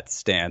Mookie Betts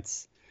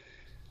stance.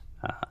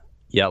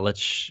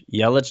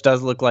 Yelich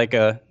does look like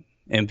a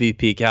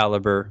MVP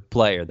caliber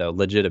player, though,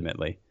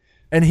 legitimately.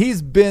 And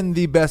he's been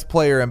the best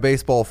player in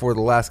baseball for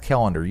the last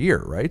calendar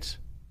year, right?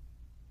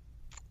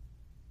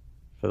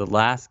 For the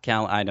last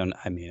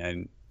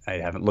I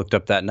haven't looked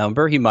up that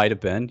number. He might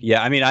have been.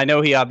 Yeah, I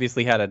know he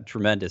obviously had a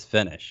tremendous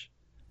finish.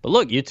 But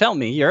look, you tell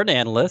me, you're an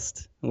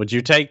analyst. Would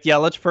you take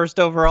Yelich first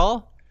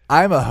overall?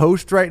 I'm a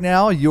host right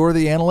now. You're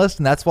the analyst,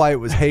 and that's why it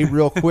was, hey,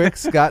 real quick.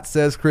 Scott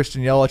says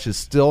Christian Yelich is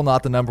still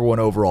not the number one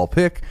overall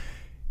pick.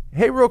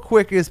 Hey, real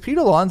quick, is Pete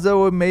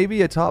Alonso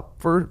maybe a top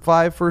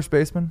 5 first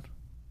baseman?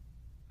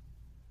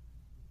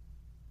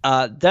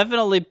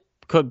 Definitely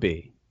could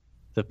be.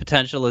 The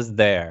potential is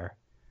there.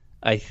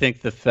 I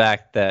think the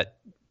fact that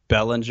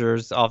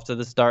Bellinger's off to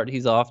the start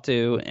he's off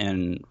to,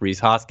 and Rhys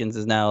Hoskins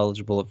is now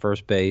eligible at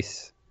first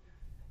base,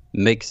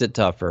 makes it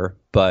tougher.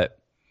 But,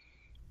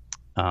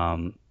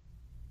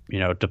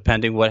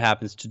 depending what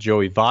happens to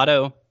Joey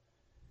Votto,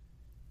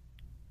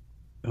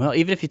 well,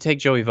 even if you take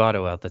Joey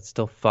Votto out, that's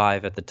still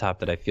 5 at the top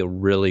that I feel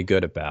really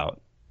good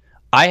about.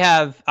 I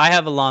have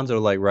Alonso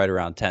right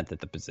around 10th at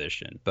the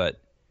position,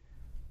 but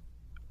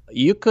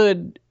you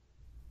could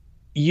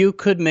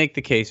make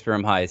the case for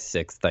him high as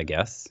 6th, I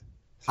guess.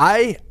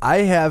 I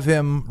have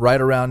him right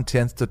around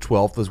 10th to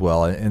 12th as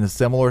well, in a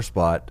similar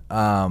spot.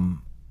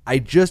 I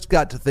just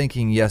got to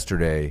thinking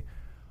yesterday,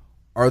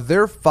 are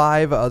there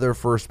 5 other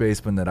first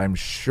basemen that I'm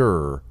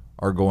sure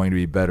are going to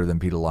be better than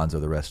Pete Alonso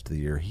the rest of the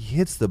year? He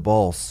hits the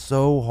ball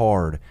so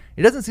hard.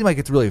 It doesn't seem like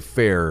it's really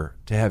fair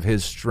to have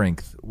his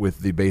strength with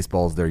the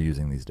baseballs they're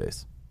using these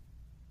days.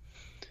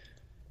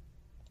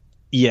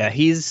 Yeah,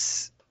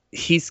 he's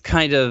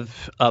kind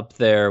of up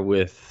there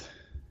with,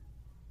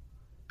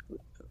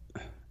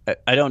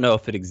 I don't know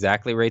if it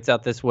exactly rates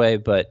out this way,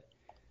 but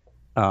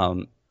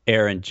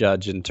Aaron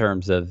Judge in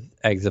terms of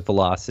exit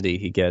velocity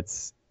he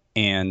gets.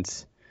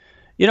 And,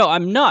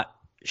 I'm not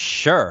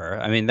sure.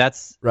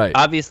 That's right.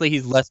 Obviously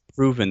he's less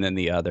proven than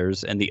the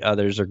others, and the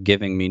others are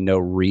giving me no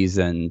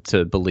reason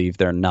to believe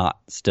they're not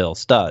still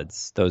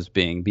studs. Those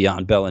being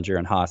beyond Bellinger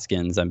and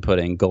Hoskins, I'm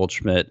putting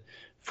Goldschmidt,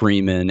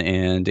 Freeman,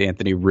 and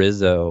Anthony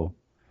Rizzo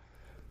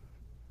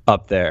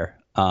up there.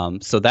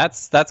 So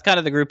that's kind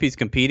of the group he's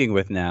competing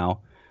with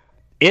now.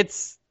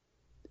 It's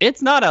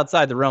not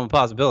outside the realm of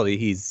possibility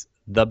he's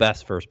the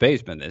best first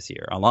baseman this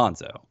year,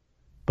 Alonso.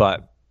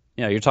 But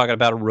you're talking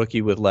about a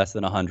rookie with less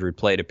than 100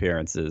 plate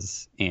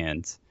appearances,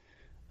 and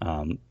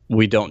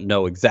we don't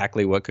know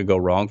exactly what could go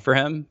wrong for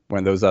him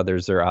when those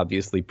others are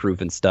obviously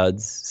proven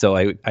studs. So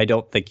I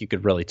don't think you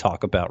could really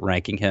talk about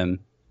ranking him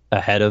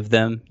ahead of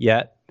them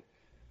yet.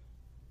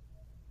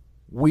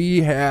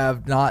 We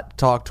have not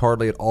talked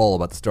hardly at all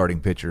about the starting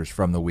pitchers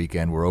from the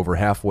weekend. We're over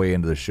halfway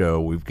into the show.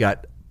 We've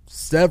got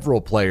several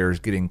players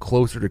getting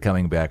closer to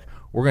coming back.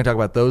 We're going to talk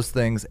about those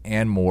things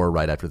and more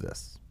right after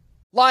this.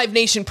 Live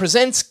Nation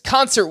presents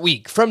Concert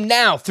Week. From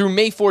now through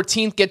May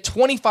 14th, get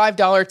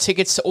 $25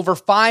 tickets to over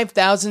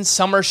 5,000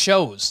 summer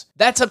shows.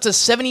 That's up to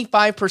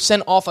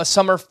 75% off a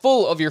summer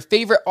full of your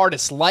favorite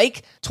artists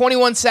like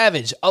 21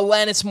 Savage,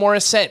 Alanis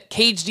Morissette,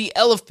 Cage the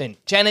Elephant,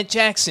 Janet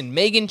Jackson,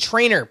 Meghan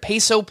Trainor,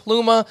 Peso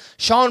Pluma,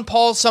 Sean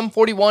Paul, Sum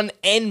 41,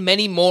 and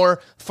many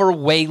more for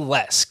way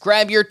less.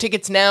 Grab your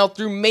tickets now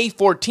through May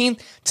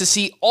 14th to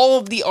see all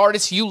of the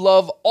artists you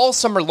love all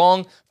summer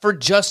long for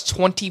just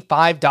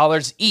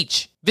 $25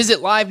 each. Visit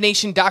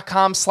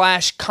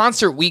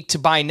livenation.com/Concert Week to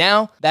buy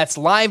now. That's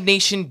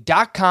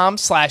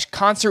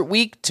livenation.com/Concert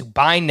Week to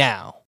buy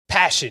now.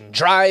 Passion,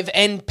 drive,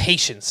 and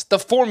patience. The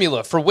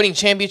formula for winning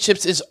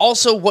championships is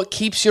also what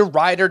keeps your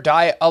ride or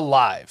die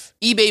alive.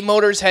 eBay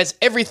Motors has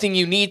everything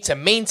you need to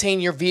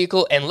maintain your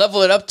vehicle and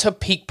level it up to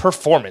peak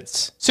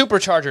performance.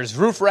 Superchargers,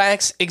 roof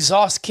racks,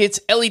 exhaust kits,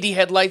 LED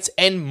headlights,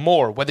 and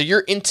more. Whether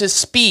you're into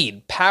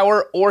speed,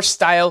 power, or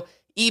style,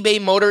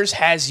 eBay Motors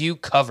has you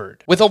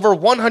covered. With over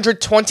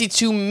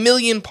 122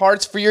 million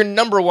parts for your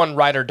number one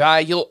ride or die,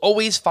 you'll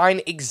always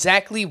find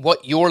exactly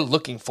what you're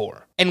looking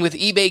for. And with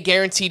eBay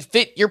Guaranteed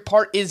Fit, your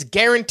part is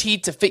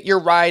guaranteed to fit your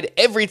ride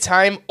every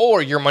time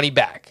or your money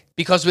back.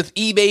 Because with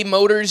eBay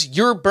Motors,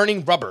 you're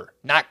burning rubber,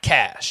 not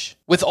cash.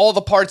 With all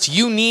the parts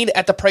you need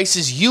at the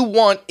prices you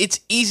want,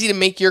 it's easy to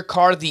make your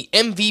car the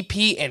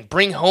MVP and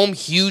bring home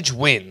huge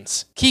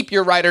wins. Keep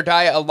your ride or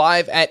die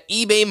alive at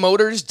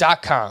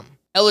ebaymotors.com.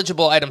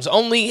 Eligible items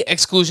only.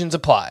 Exclusions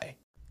apply.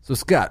 So,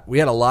 Scott, we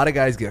had a lot of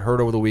guys get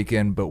hurt over the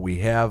weekend, but we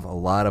have a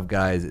lot of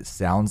guys, it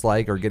sounds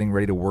like, are getting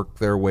ready to work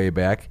their way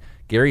back.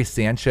 Gary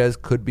Sanchez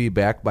could be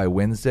back by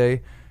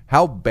Wednesday.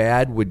 How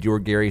bad would your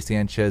Gary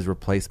Sanchez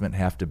replacement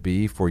have to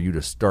be for you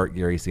to start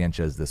Gary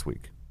Sanchez this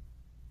week?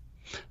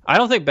 I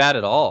don't think bad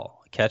at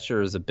all.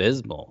 Catcher is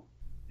abysmal.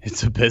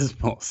 It's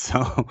abysmal.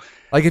 So,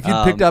 like if you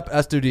picked up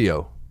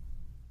Estudillo.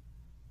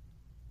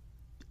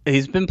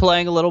 He's been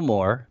playing a little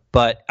more,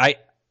 but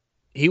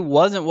he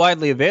wasn't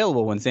widely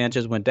available when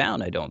Sanchez went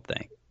down, I don't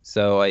think.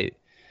 So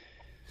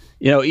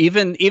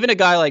even a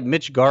guy like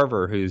Mitch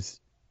Garver, who's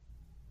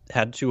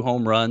had 2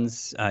 home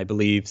runs, I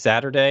believe,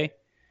 Saturday,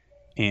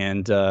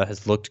 and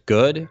has looked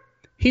good.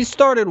 He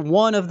started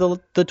one of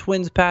the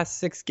Twins' past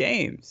 6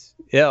 games.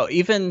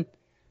 Even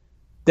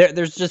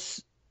there's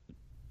just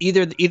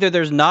either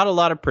there's not a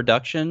lot of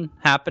production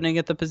happening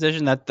at the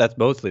position, that's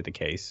mostly the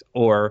case,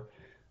 or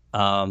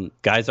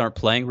guys aren't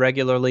playing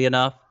regularly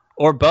enough,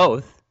 or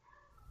both.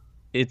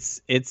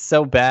 It's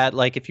so bad.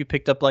 Like if you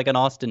picked up like an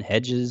Austin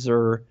Hedges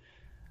or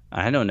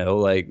I don't know,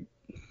 like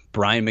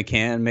Brian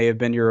McCann may have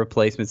been your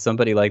replacement,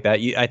 somebody like that.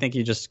 I think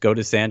you just go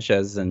to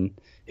Sanchez and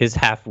his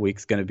half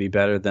week's going to be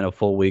better than a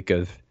full week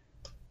of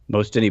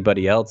most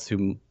anybody else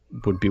who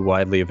would be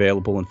widely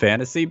available in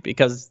fantasy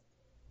because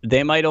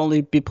they might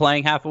only be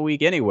playing half a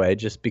week anyway,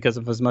 just because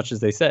of as much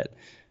as they said.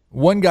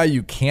 One guy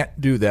you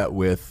can't do that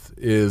with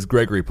is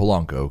Gregory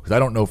Polanco, because I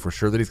don't know for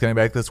sure that he's coming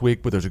back this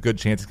week, but there's a good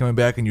chance he's coming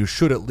back, and you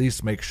should at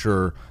least make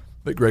sure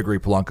that Gregory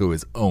Polanco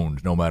is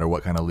owned no matter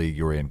what kind of league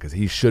you're in, because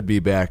he should be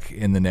back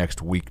in the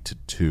next week to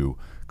 2.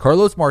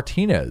 Carlos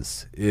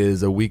Martinez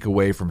is a week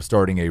away from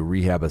starting a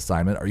rehab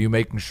assignment. Are you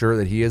making sure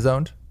that he is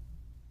owned?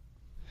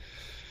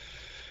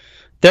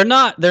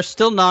 They're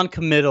still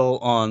non-committal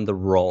on the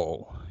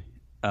role.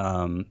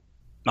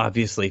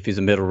 Obviously, if he's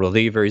a middle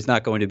reliever, he's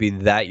not going to be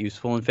that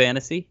useful in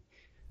fantasy.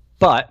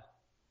 But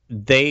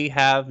they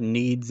have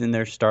needs in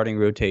their starting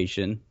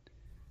rotation,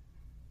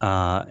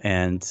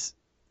 and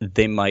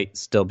they might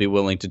still be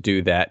willing to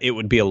do that. It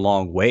would be a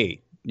long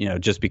wait,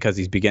 just because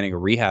he's beginning a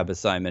rehab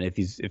assignment.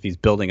 If he's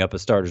building up a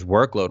starter's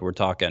workload, we're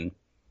talking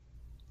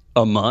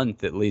a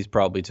month at least,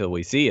 probably till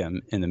we see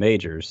him in the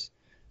majors.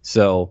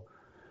 So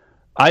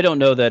I don't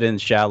know that in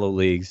shallow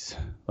leagues,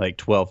 like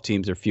 12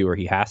 teams or fewer,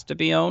 he has to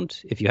be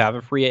owned. If you have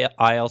a free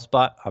IL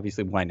spot,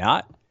 obviously, why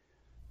not?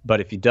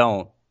 But if you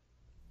don't,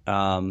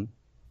 I'm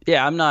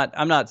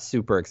not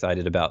super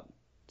excited about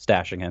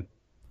stashing him.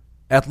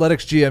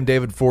 Athletics GM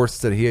David Force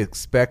said he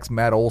expects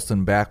Matt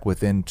Olson back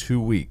within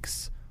 2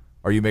 weeks.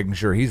 Are you making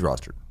sure he's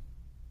rostered?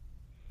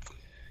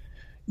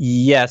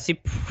 Yes, he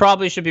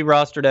probably should be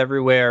rostered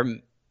everywhere.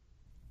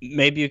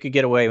 Maybe you could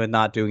get away with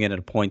not doing it in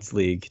a points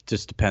league.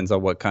 Just depends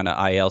on what kind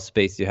of IL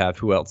space you have,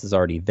 who else is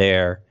already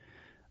there.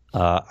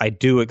 I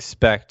do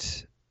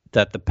expect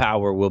that the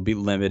power will be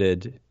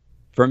limited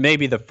for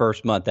maybe the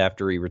first month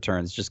after he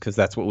returns, just because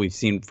that's what we've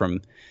seen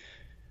from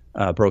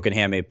broken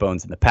hamate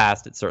bones in the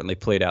past. It certainly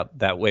played out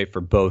that way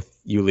for both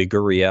Yuli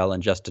Gurriel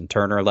and Justin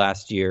Turner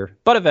last year,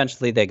 but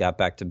eventually they got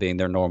back to being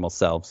their normal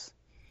selves.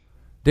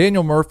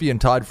 Daniel Murphy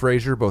and Todd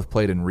Frazier both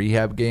played in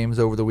rehab games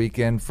over the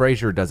weekend.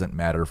 Frazier doesn't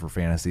matter for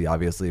fantasy,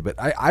 obviously, but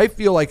I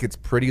feel like it's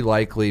pretty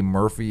likely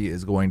Murphy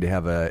is going to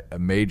have a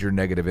major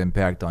negative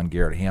impact on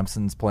Garrett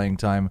Hampson's playing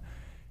time.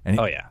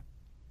 And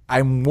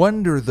I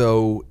wonder,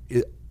 though,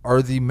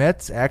 are the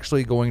Mets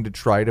actually going to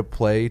try to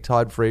play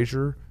Todd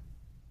Frazier?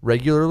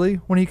 regularly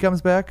when he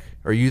comes back?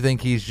 Or you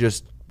think he's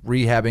just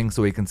rehabbing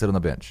so he can sit on the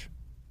bench?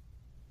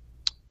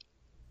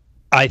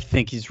 I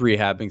think he's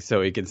rehabbing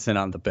so he can sit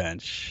on the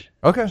bench.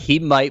 Okay. He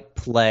might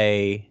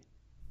play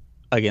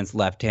against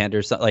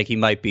left-handers. Like he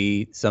might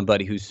be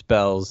somebody who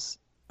spells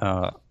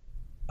Jeff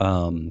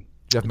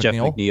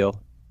McNeil.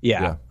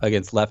 Yeah,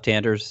 against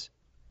left-handers.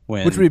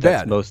 Which would be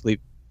bad. Mostly.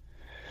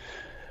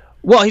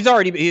 Well, he's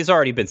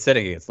already been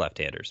sitting against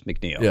left-handers,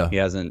 McNeil.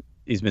 Yeah.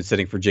 He's been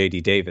sitting for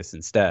J.D. Davis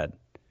instead.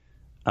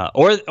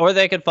 Or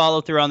they could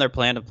follow through on their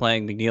plan of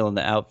playing McNeil in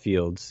the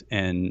outfields,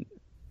 and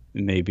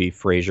maybe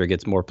Frazier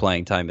gets more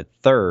playing time at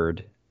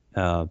third.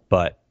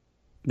 But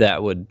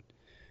that would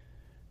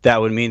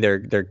mean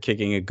they're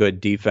kicking a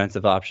good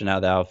defensive option out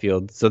of the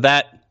outfield. So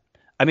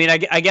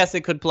I guess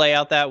it could play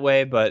out that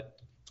way, but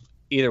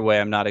either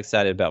way, I'm not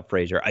excited about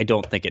Frazier. I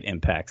don't think it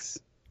impacts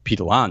Pete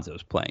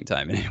Alonso's playing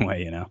time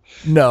anyway,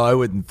 No, I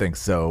wouldn't think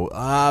so.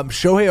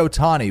 Shohei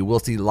Ohtani will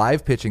see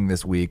live pitching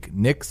this week.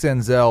 Nick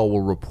Senzel will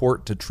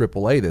report to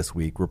AAA this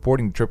week.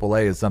 Reporting to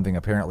AAA is something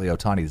apparently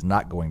Ohtani's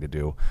not going to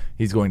do.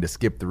 He's going to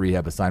skip the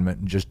rehab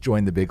assignment and just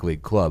join the big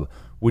league club.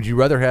 Would you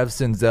rather have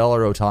Senzel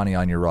or Ohtani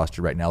on your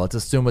roster right now? Let's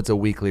assume it's a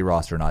weekly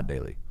roster, not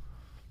daily.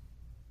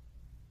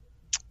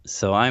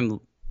 So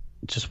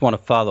just want to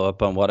follow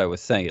up on what I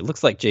was saying. It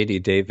looks like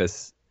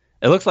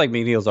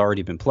McNeil's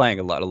already been playing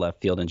a lot of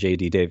left field, and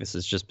J.D. Davis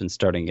has just been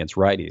starting against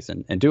righties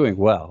and doing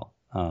well.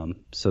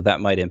 So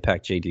that might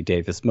impact J.D.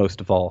 Davis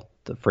most of all,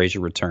 the Frazier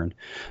return.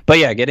 But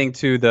yeah, getting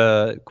to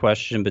the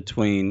question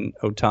between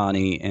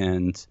Ohtani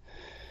and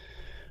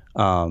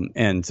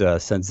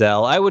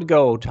Senzel, I would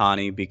go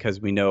Ohtani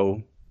because we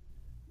know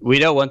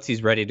once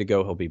he's ready to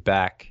go, he'll be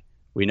back.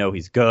 We know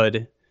he's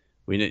good.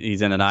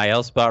 He's in an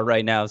IL spot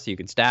right now, so you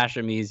can stash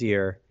him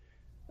easier.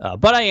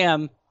 But I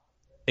am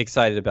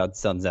excited about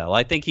Senzel.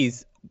 I think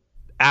he's,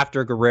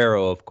 after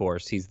Guerrero, of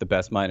course, he's the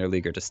best minor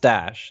leaguer to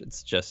stash.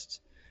 It's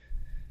just,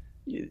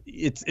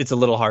 it's a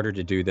little harder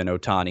to do than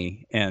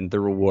Ohtani, and the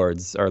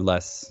rewards are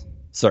less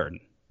certain.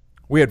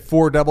 We had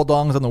 4 double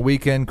dongs on the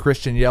weekend.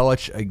 Christian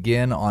Yelich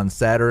again on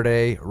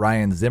Saturday.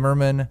 Ryan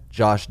Zimmerman,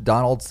 Josh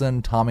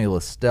Donaldson, Tommy La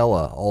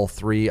Stella, all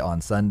 3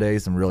 on Sunday.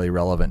 Some really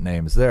relevant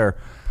names there.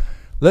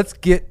 Let's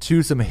get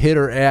to some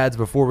hitter ads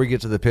before we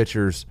get to the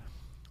pitchers.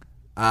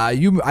 I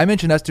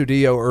mentioned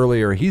Estudillo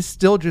earlier. He's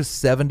still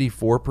just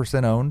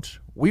 74% owned.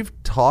 We've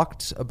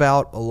talked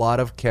about a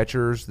lot of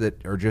catchers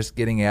that are just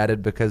getting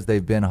added because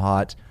they've been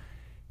hot.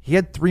 He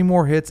had 3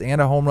 more hits and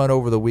a home run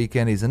over the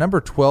weekend. He's the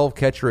number 12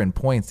 catcher in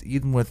points,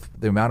 even with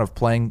the amount of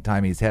playing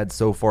time he's had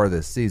so far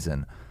this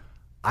season.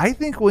 I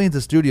think Willians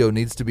Estudillo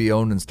needs to be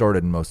owned and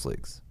started in most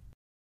leagues.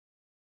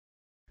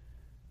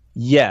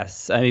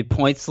 Yes. I mean,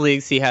 points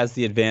leagues, he has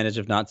the advantage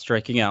of not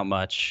striking out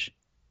much.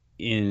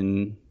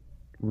 In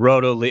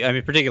Roto League, I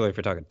mean, particularly if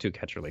we're talking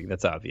 2-catcher league,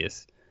 that's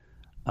obvious.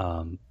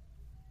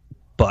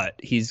 But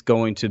he's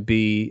going to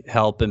be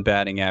help in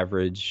batting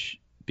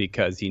average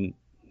because he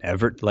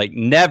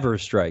never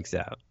strikes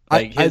out.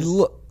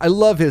 I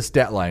love his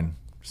stat line.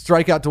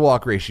 Strikeout to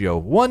walk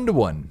ratio,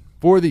 1-to-1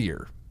 for the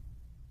year.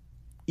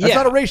 That's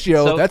not a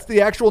ratio. That's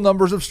the actual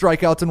numbers of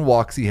strikeouts and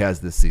walks he has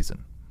this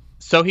season.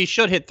 So he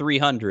should hit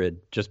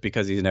 300 just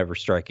because he's never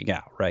striking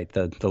out, right?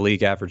 The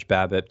league average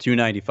BABIP,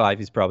 295.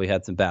 He's probably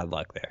had some bad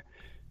luck there.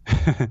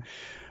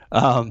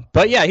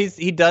 But yeah,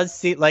 he does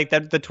see like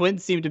that. The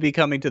Twins seem to be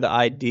coming to the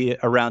idea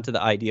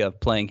of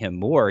playing him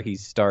more. He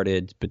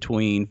started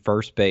between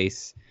first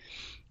base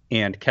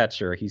and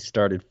catcher. He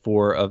started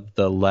 4 of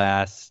the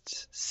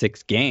last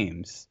 6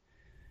 games.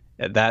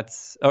 5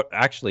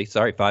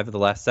 of the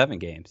last 7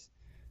 games.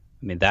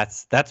 I mean,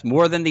 that's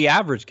more than the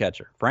average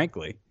catcher,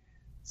 frankly.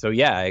 So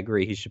yeah, I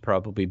agree. He should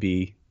probably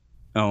be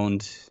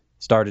owned,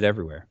 started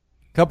everywhere.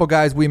 Couple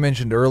guys we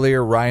mentioned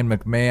earlier, Ryan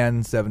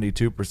McMahon,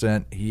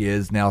 72%. He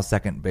is now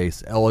second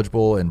base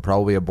eligible and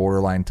probably a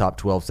borderline top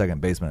 12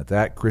 second baseman at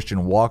that.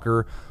 Christian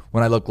Walker,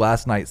 when I looked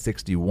last night,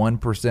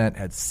 61%,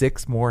 had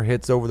 6 more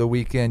hits over the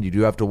weekend. You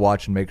do have to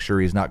watch and make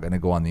sure he's not going to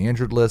go on the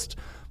injured list,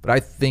 but I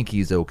think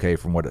he's okay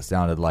from what it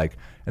sounded like.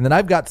 And then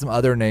I've got some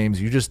other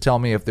names. You just tell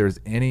me if there's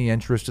any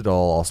interest at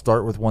all. I'll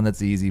start with one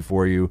that's easy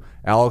for you.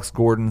 Alex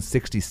Gordon,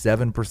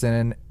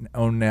 67%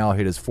 owned now,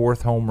 hit his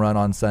 4th home run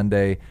on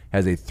Sunday,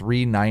 has a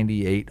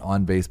 .398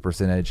 on-base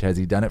percentage. Has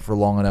he done it for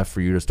long enough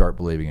for you to start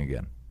believing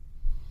again?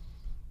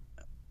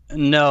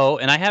 No,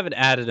 and I haven't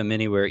added him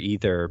anywhere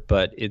either,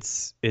 but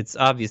it's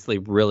obviously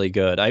really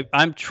good.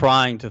 I'm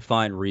trying to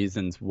find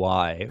reasons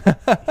why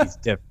he's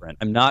different.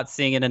 I'm not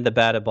seeing it in the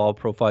batted ball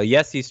profile.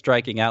 Yes, he's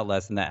striking out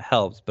less, and that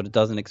helps, but it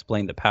doesn't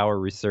explain the power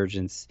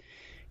resurgence.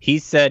 He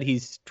said he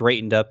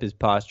straightened up his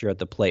posture at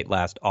the plate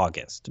last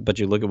August, but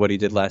you look at what he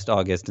did last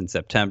August and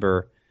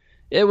September,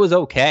 it was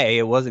okay.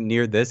 It wasn't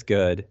near this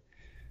good.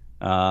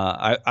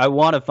 I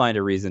want to find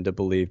a reason to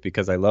believe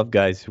because I love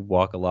guys who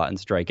walk a lot and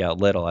strike out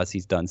little, as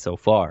he's done so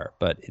far.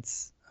 But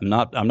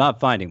I'm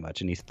not finding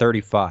much, and he's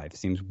 35.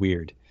 Seems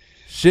weird.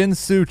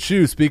 Shin-Soo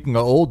Choo, speaking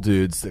of old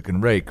dudes that can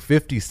rake,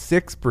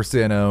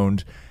 56%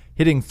 owned.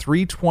 hitting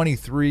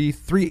 323,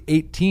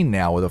 318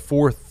 now with a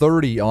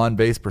 430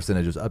 on-base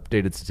percentage. Those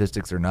updated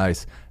statistics are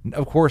nice.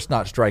 Of course,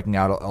 not striking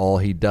out at all.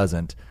 He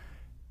doesn't.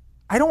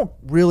 I don't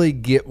really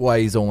get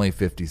why he's only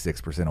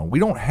 56% on. We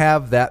don't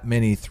have that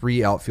many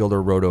 3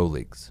 outfielder roto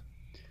leagues.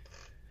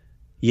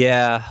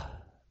 Yeah,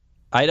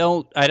 I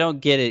don't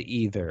get it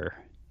either.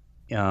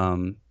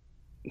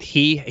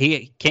 He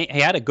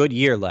had a good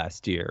year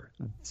last year.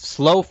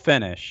 Slow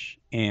finish,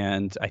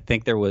 and I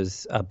think there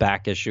was a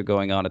back issue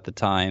going on at the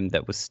time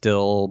that was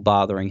still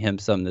bothering him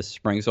some this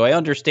spring. So I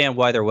understand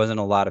why there wasn't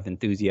a lot of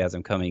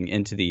enthusiasm coming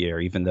into the year,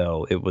 even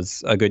though it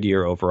was a good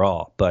year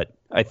overall. But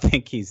I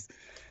think he's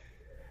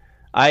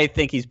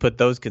put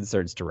those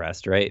concerns to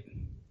rest, right?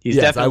 He's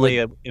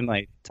definitely in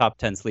my top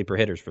 10 sleeper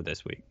hitters for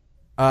this week.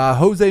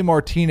 Jose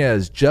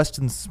Martinez,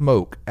 Justin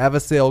Smoke,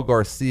 Avisail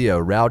Garcia,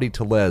 Rowdy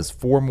Tellez,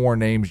 4 more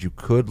names you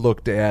could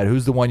look to add.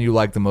 Who's the one you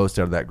like the most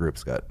out of that group,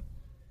 Scott?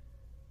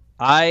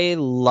 I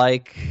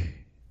like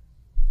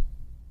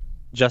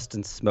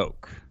Justin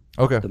Smoke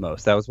the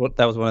most. That was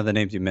one of the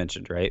names you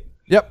mentioned, right?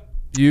 Yep.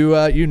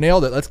 You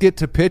nailed it. Let's get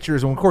to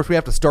pitchers. And, of course, we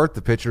have to start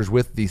the pitchers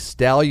with the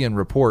Stallion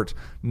Report.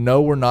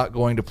 No, we're not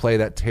going to play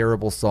that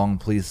terrible song,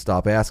 Please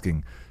Stop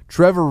Asking.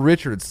 Trevor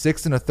Richards,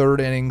 6 1/3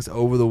 innings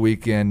over the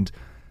weekend.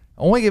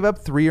 Only gave up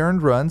 3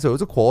 earned runs, so it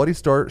was a quality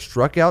start.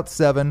 Struck out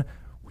 7.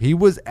 He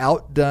was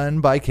outdone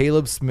by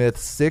Caleb Smith,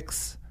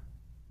 6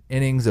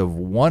 innings of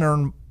one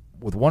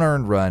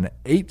earned run,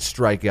 8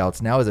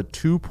 strikeouts. Now is a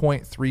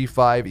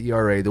 2.35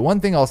 ERA. The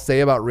one thing I'll say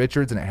about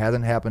Richards, and it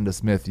hasn't happened to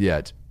Smith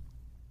yet,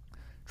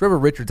 Trevor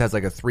Richards has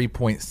like a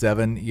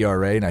 3.7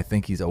 ERA, and I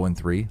think he's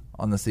 0-3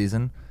 on the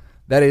season.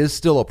 That is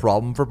still a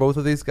problem for both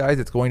of these guys.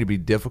 It's going to be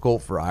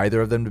difficult for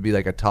either of them to be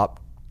like a top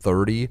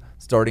 30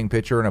 starting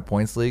pitcher in a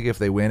points league if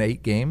they win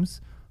 8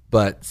 games.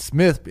 But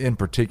Smith in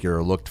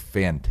particular looked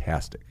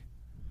fantastic.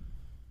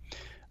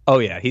 Oh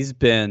yeah, he's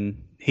been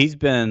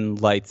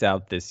lights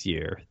out this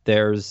year.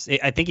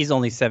 I think he's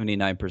only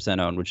 79%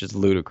 owned, which is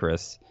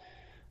ludicrous.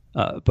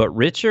 But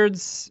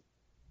Richards,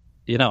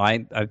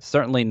 I'm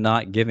certainly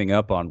not giving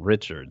up on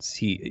Richards.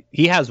 He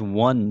has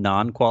 1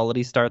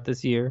 non-quality start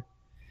this year,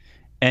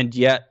 and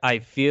yet I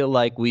feel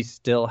like we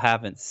still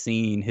haven't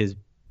seen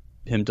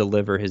him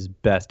deliver his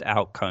best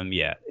outcome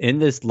yet in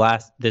this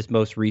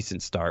most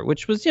recent start,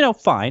 which was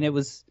fine. It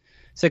was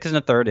 6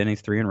 1/3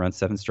 innings, 3 earned runs,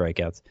 7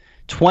 strikeouts,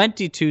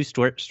 22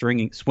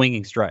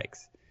 swinging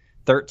strikes,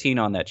 13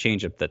 on that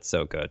changeup. That's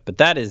so good, but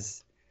that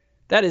is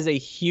a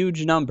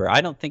huge number.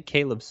 I don't think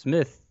Caleb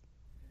Smith.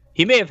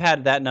 He may have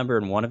had that number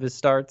in one of his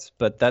starts,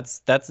 but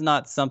that's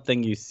not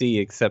something you see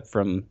except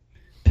from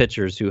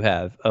pitchers who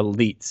have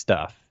elite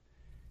stuff.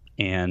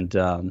 And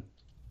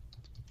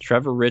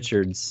Trevor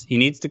Richards, he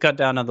needs to cut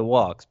down on the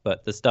walks,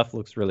 but the stuff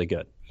looks really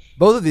good.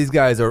 Both of these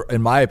guys are,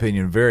 in my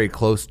opinion, very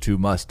close to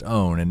must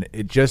own, and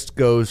it just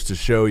goes to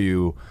show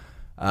you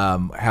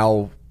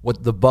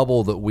what the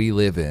bubble that we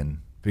live in.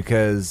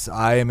 Because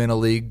I am in a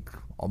league,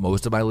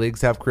 most of my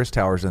leagues have Chris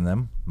Towers in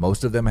them.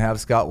 Most of them have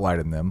Scott White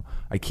in them.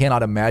 I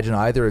cannot imagine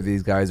either of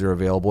these guys are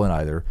available in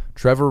either.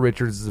 Trevor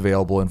Richards is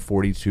available in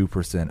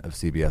 42% of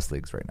CBS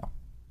leagues right now.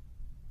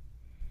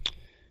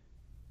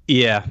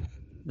 Yeah,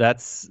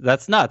 that's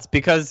nuts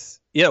because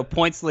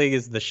points league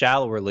is the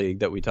shallower league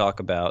that we talk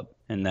about,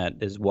 and that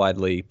is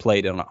widely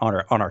played on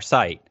our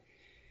site,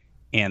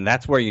 and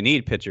that's where you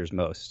need pitchers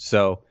most.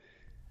 So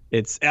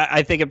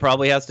I think it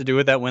probably has to do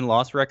with that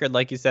win-loss record.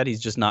 Like you said,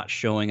 he's just not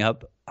showing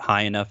up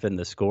high enough in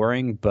the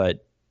scoring,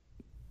 but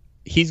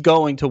he's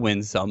going to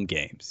win some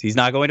games. He's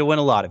not going to win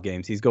a lot of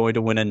games. He's going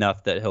to win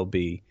enough that he'll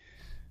be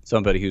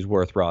somebody who's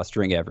worth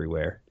rostering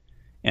everywhere.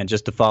 And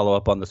just to follow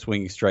up on the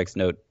swinging strikes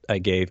note I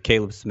gave,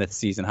 Caleb Smith's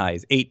season high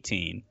is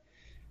 18.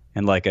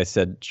 And like I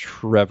said,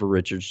 Trevor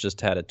Richards just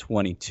had a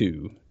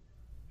 22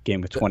 game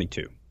with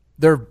 22.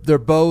 They're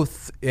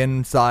both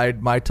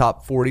inside my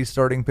top 40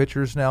 starting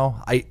pitchers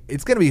now.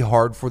 It's going to be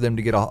hard for them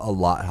to get a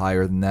lot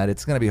higher than that.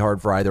 It's going to be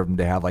hard for either of them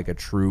to have like a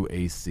true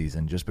ace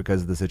season just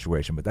because of the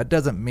situation. But that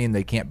doesn't mean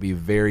they can't be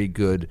very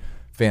good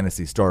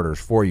fantasy starters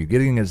for you.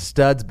 Getting as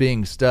studs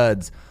being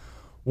studs.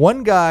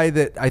 One guy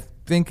that I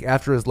think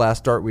after his last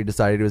start we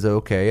decided was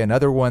okay.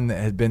 Another one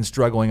that had been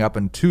struggling up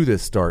into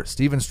this start.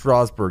 Steven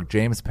Strasburg,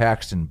 James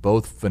Paxton,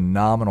 both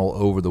phenomenal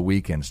over the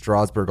weekend.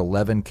 Strasburg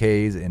 11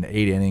 Ks in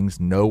 8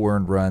 innings, no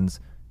earned runs.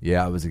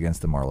 Yeah, it was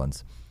against the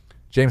Marlins.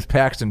 James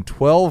Paxton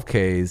 12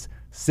 Ks,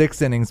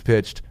 6 innings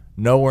pitched,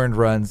 no earned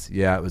runs.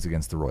 Yeah, it was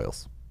against the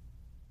Royals.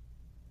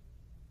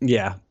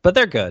 Yeah, but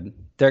they're good.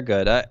 They're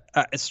good.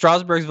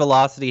 Strasburg's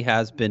velocity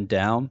has been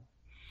down,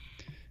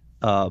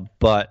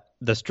 but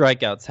the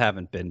strikeouts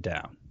haven't been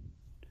down.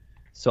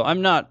 So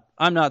I'm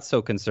not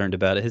so concerned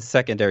about it. His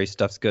secondary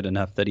stuff's good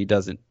enough that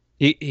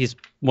he's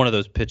one of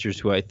those pitchers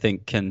who I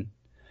think can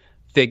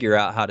figure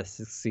out how to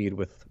succeed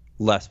with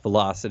less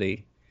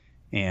velocity.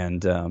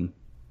 And,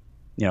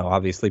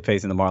 obviously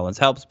facing the Marlins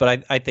helps,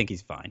 but I think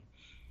he's fine.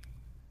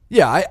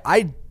 Yeah,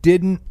 I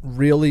didn't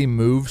really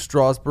move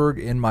Strasburg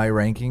in my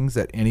rankings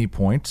at any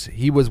point.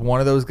 He was one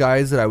of those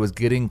guys that I was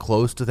getting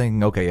close to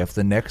thinking, okay, if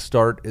the next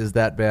start is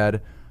that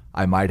bad,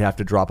 I might have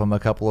to drop him a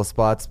couple of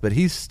spots, but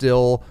he's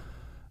still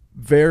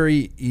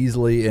very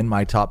easily in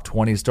my top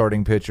 20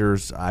 starting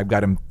pitchers. I've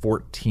got him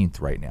 14th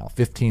right now,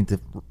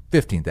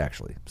 15th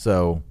actually.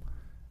 So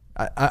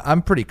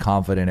I'm pretty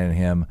confident in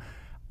him.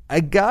 A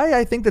guy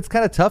I think that's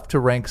kind of tough to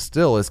rank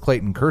still is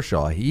Clayton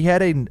Kershaw. He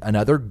had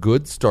another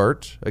good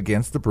start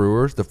against the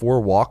Brewers. The 4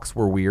 walks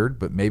were weird,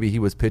 but maybe he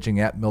was pitching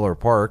at Miller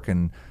Park,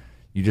 and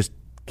you just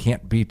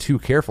can't be too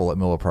careful at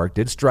Miller Park.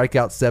 Did strike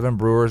out 7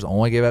 Brewers,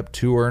 only gave up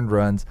 2 earned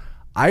runs.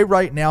 I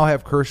right now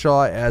have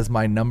Kershaw as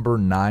my number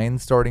 9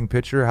 starting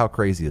pitcher. How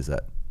crazy is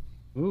that?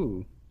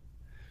 Ooh.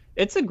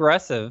 It's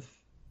aggressive.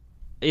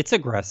 I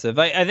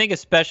think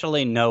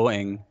especially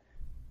knowing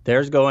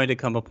there's going to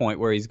come a point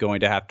where he's going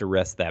to have to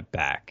rest that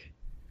back.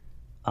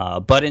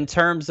 But in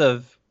terms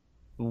of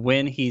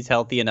when he's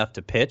healthy enough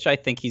to pitch, I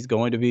think he's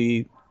going to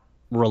be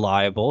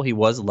reliable. He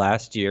was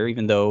last year,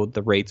 even though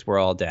the rates were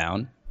all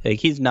down. Like,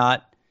 he's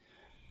not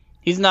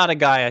a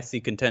guy I see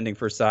contending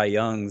for Cy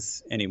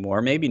Youngs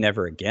anymore. Maybe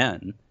never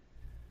again,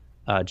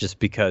 just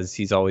because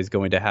he's always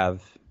going to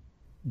have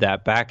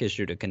that back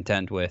issue to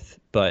contend with.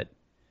 But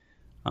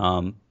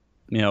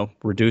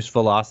reduced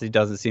velocity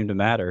doesn't seem to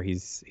matter.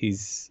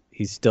 He's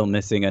still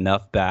missing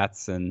enough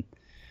bats, and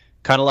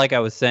kind of like I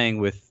was saying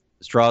with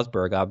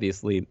Strasburg,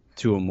 obviously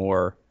to a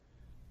more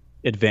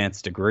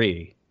advanced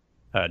degree,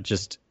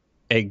 just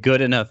a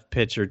good enough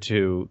pitcher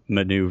to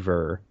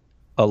maneuver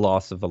a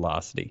loss of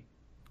velocity.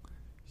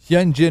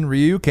 Hyunjin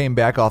Ryu came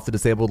back off the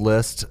disabled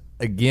list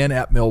again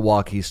at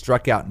Milwaukee,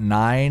 struck out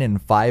 9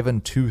 5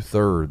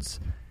 2/3.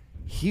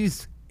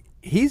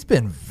 He's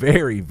been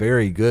very,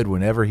 very good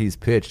whenever he's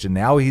pitched, and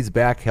now he's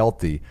back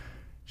healthy.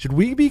 Should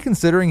we be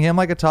considering him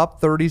like a top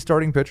 30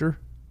 starting pitcher?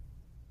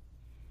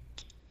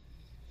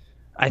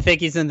 I think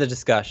he's in the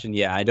discussion.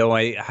 Yeah,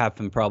 I have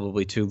him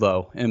probably too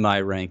low in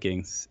my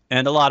rankings.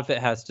 And a lot of it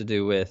has to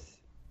do with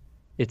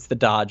it's the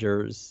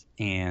Dodgers,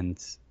 and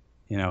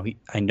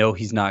I know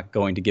he's not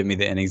going to give me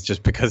the innings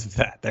just because of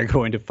that. They're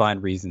going to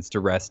find reasons to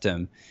rest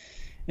him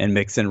and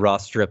mix in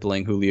Ross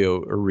Stripling,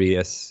 Julio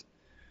Urias,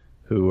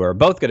 who are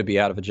both going to be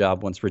out of a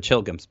job once Rich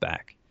Hill comes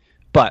back.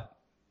 But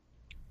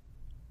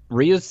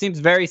Ryu seems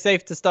very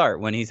safe to start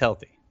when he's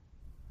healthy.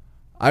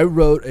 I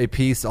wrote a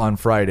piece on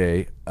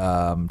Friday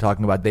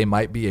talking about they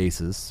might be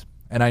aces,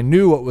 and I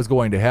knew what was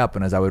going to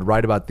happen as I would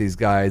write about these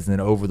guys, and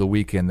then over the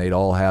weekend they'd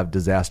all have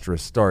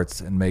disastrous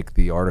starts and make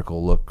the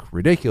article look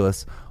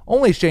ridiculous.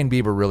 Only Shane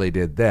Bieber really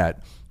did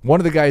that. One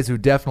of the guys who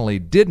definitely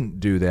didn't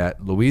do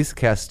that, Luis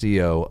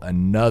Castillo,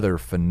 another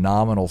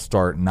phenomenal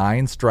start,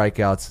 9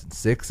 strikeouts,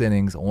 6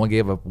 innings, only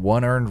gave up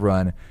 1 earned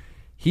run.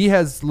 He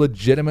has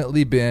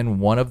legitimately been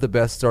one of the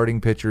best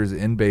starting pitchers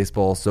in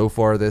baseball so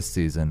far this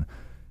season.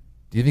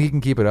 Do you think he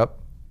can keep it up?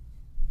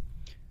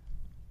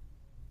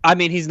 I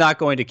mean, he's not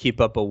going to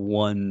keep up a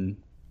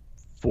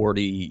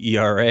 1.40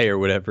 ERA or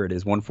whatever it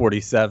is,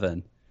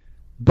 1.47.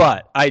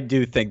 But I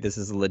do think this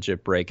is a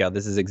legit breakout.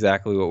 This is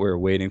exactly what we were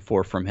waiting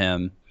for from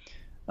him.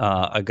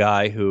 A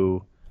guy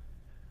who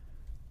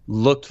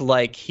looked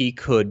like he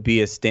could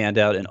be a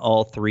standout in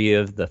all 3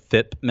 of the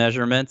FIP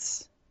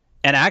measurements.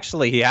 And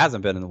actually, he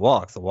hasn't been in the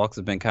walks. The walks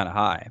have been kind of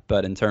high.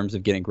 But in terms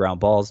of getting ground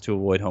balls to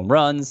avoid home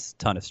runs,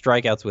 ton of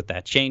strikeouts with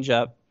that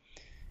changeup,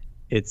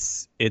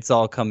 it's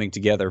all coming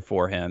together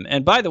for him.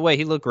 And by the way,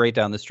 he looked great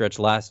down the stretch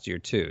last year,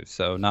 too.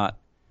 So not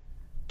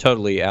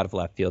totally out of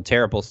left field.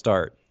 Terrible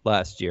start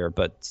last year,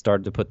 but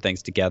started to put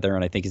things together.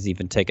 And I think he's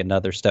even taken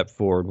another step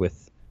forward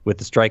with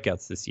the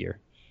strikeouts this year.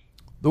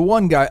 The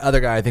other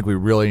guy I think we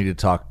really need to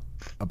talk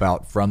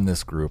about from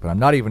this group, and I'm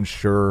not even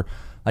sure.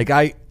 Like,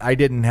 I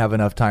didn't have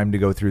enough time to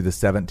go through the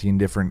 17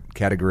 different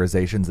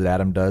categorizations that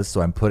Adam does,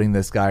 so I'm putting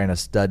this guy in a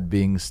stud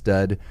being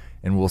stud,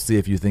 and we'll see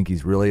if you think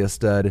he's really a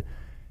stud.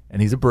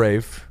 And he's a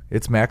Brave.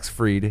 It's Max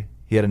Fried.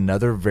 He had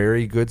another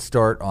very good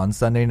start on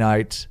Sunday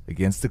night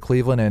against the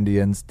Cleveland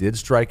Indians, did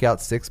strike out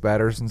 6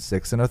 batters in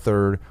 6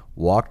 1/3,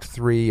 walked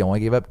 3, only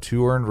gave up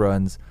 2 earned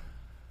runs.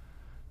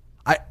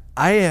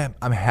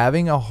 I'm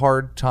having a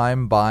hard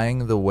time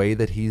buying the way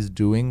that he's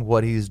doing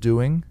what he's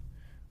doing.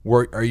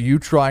 Are you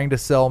trying to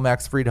sell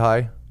Max Fried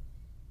high?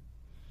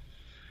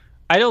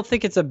 I don't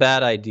think it's a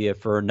bad idea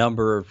for a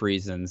number of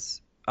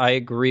reasons. I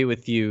agree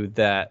with you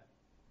that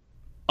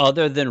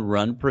other than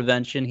run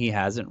prevention, he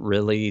hasn't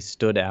really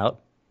stood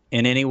out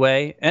in any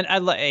way. And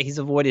he's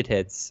avoided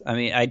hits. I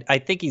mean, I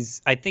think he's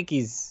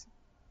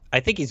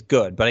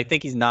good, but I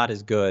think he's not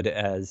as good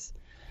as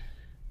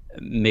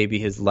maybe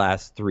his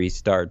last 3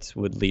 starts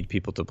would lead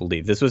people to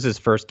believe. This was his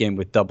first game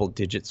with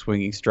double-digit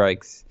swinging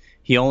strikes.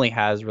 He only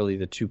has really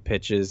the 2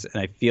 pitches,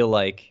 and I feel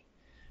like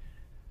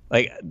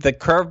the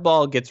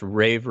curveball gets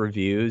rave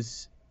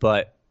reviews,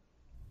 but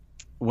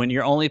when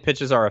your only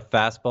pitches are a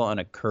fastball and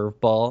a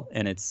curveball,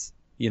 and it's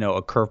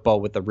a curveball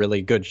with a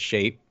really good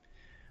shape,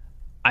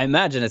 I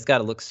imagine it's got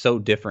to look so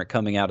different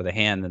coming out of the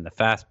hand than the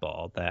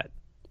fastball that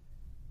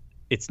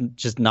it's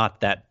just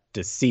not that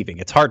deceiving.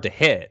 It's hard to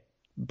hit,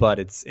 but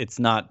it's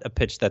not a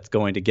pitch that's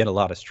going to get a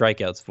lot of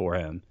strikeouts for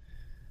him.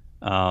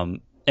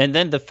 And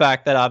then the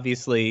fact that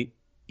obviously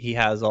he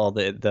has all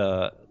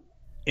the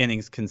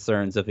innings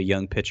concerns of a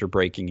young pitcher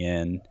breaking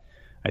in.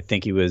 I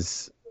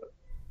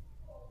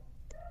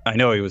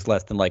know he was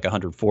less than like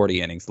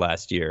 140 innings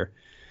last year.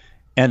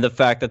 And the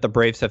fact that the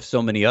Braves have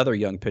so many other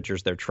young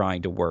pitchers they're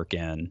trying to work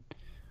in,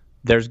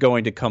 there's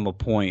going to come a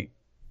point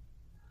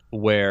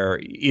where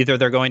either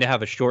they're going to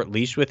have a short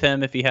leash with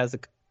him if he has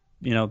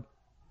 2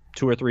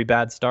 or 3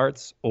 bad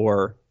starts,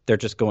 or they're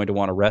just going to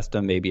want to rest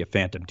him, maybe a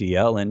phantom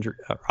DL injury,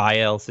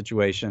 IL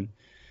situation.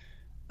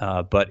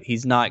 But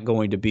he's not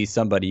going to be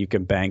somebody you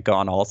can bank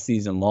on all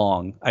season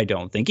long, I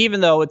don't think, even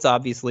though it's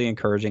obviously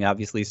encouraging,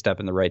 obviously a step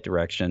in the right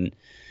direction.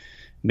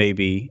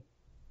 Maybe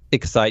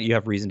you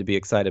have reason to be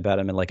excited about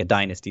him in like a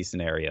dynasty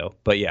scenario.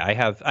 But yeah, I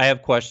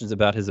have questions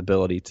about his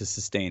ability to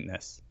sustain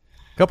this.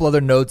 A couple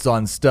other notes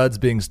on studs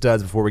being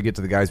studs before we get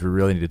to the guys we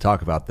really need to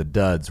talk about, the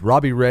duds.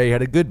 Robbie Ray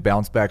had a good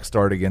bounce-back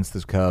start against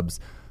the Cubs.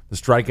 The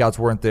strikeouts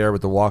weren't there,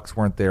 but the walks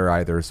weren't there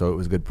either, so it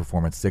was a good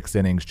performance. 6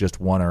 innings, just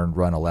 1 earned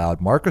run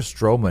allowed. Marcus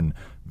Stroman,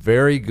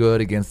 very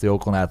good against the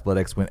Oakland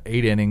Athletics, went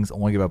 8 innings,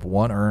 only gave up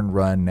 1 earned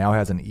run, now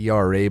has an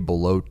ERA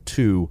below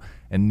 2,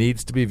 and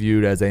needs to be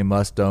viewed as a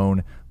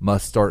must-own,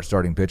 must-start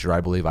starting pitcher, I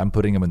believe. I'm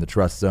putting him in the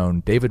trust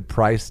zone. David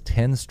Price,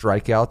 10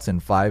 strikeouts in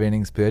 5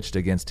 innings pitched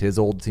against his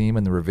old team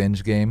in the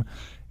revenge game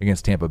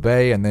against Tampa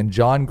Bay. And then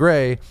John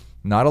Gray,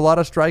 not a lot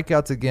of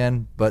strikeouts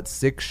again, but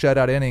 6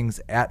 shutout innings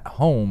at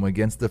home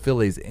against the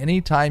Phillies.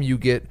 Anytime you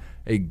get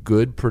a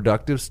good,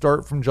 productive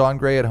start from John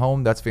Gray at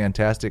home, that's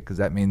fantastic because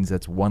that means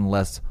that's 1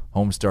 less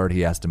home start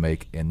he has to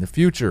make in the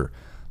future.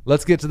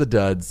 Let's get to the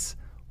duds.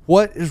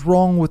 What is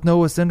wrong with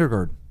Noah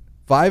Syndergaard?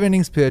 5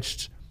 innings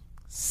pitched,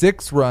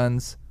 6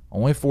 runs,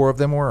 only 4 of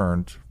them were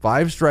earned,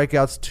 5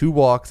 strikeouts, 2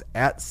 walks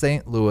at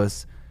St.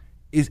 Louis.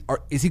 Is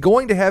he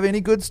going to have any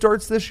good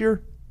starts this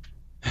year?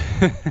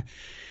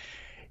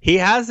 He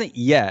hasn't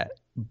yet,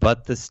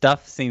 but the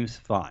stuff seems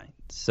fine.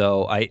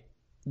 So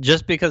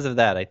just because of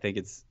that, I think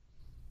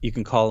you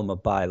can call him a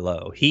buy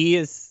low.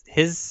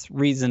 His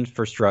reason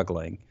for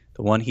struggling,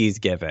 the one he's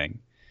giving,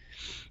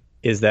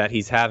 is that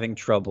he's having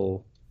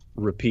trouble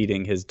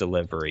repeating his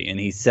delivery. And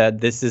he said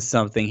this is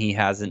something he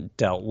hasn't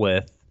dealt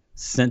with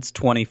since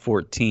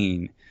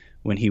 2014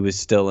 when he was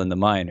still in the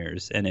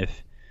minors. And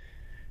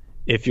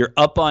if you're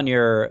up on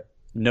your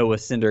Noah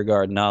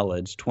Syndergaard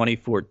knowledge,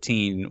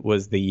 2014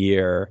 was the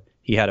year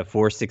he had a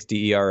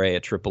 4.60 ERA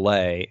at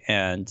AAA,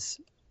 and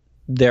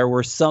there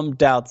were some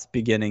doubts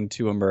beginning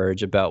to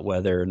emerge about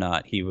whether or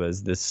not he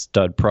was this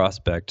stud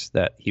prospect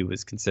that he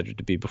was considered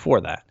to be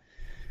before that.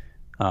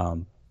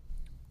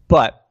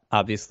 But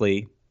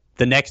obviously,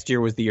 the next year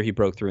was the year he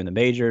broke through in the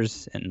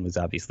majors and was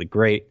obviously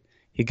great.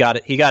 He got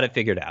it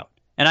figured out.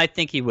 And I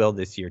think he will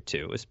this year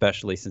too,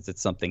 especially since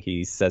it's something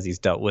he says he's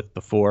dealt with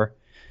before.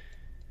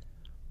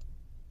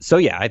 So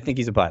yeah, I think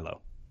he's a buy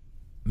low.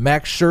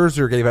 Max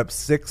Scherzer gave up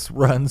 6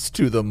 runs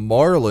to the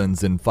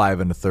Marlins in 5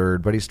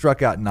 1/3, but he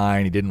struck out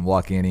 9. He didn't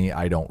walk any.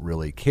 I don't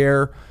really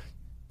care.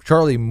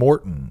 Charlie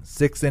Morton,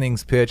 6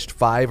 innings pitched,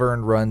 5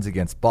 earned runs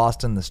against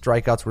Boston. The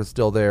strikeouts were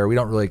still there. We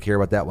don't really care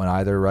about that one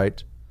either,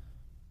 right?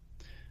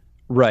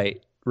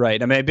 Right.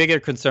 I mean, a bigger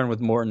concern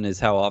with Morton is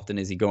how often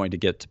is he going to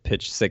get to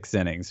pitch 6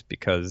 innings,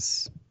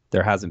 because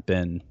there hasn't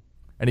been.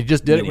 And he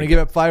just did it when he gave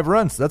up 5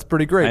 runs. So that's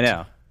pretty great. I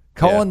know.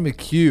 Colin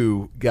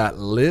McHugh got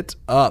lit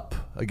up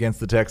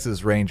against the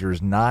Texas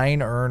Rangers.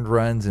 9 earned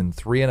runs in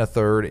 3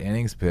 1/3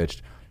 innings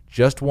pitched.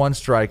 Just 1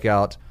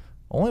 strikeout.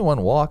 Only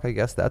 1 walk. I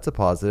guess that's a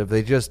positive.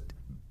 They just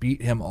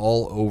beat him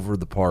all over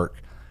the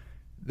park.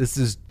 This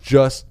is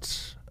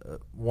just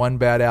 1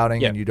 bad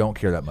outing, and you don't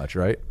care that much,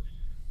 right?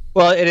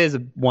 Well, it is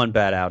 1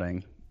 bad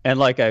outing. And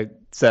like I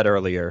said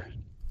earlier,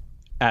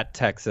 at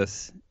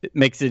Texas, it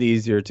makes it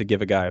easier to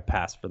give a guy a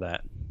pass for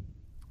that.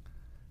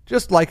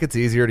 Just like it's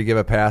easier to give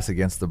a pass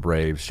against the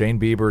Braves. Shane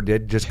Bieber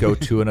did just go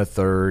 2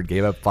 1/3,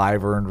 gave up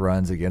 5 earned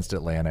runs against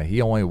Atlanta. He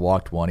only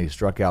walked 1. He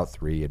struck out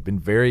 3. Had been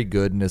very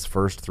good in his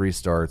first 3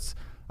 starts.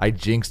 I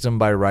jinxed him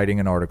by writing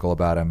an article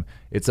about him.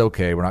 It's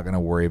okay. We're not going to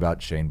worry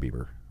about Shane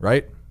Bieber,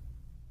 right?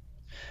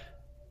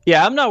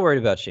 Yeah, I'm not worried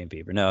about Shane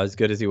Bieber. No, as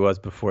good as he was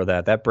before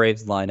that. That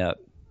Braves lineup,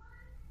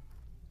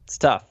 it's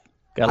tough.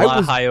 Got a lot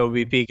of high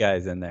OBP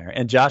guys in there.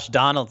 And Josh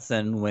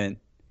Donaldson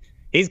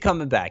he's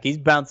coming back. He's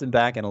bouncing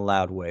back in a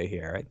loud way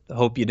here. I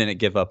hope you didn't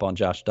give up on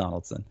Josh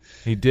Donaldson.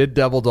 He did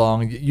double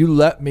dong. You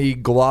let me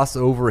gloss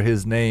over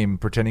his name,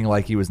 pretending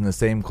like he was in the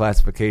same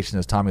classification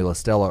as Tommy La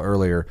Stella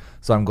earlier,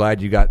 so I'm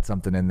glad you got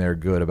something in there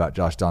good about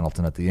Josh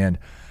Donaldson at the end.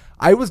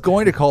 I was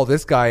going to call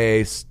this guy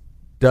a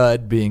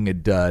stud being a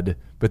dud,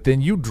 but then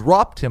you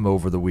dropped him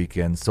over the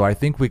weekend, so I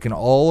think we can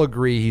all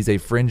agree he's a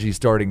fringy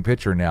starting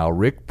pitcher now.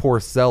 Rick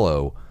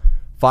Porcello,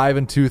 5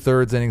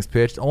 2/3 innings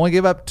pitched, only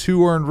gave up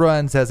 2 earned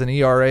runs, has an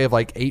ERA of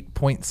like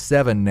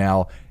 8.7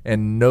 now,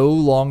 and no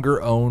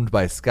longer owned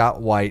by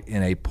Scott White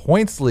in a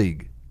points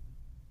league.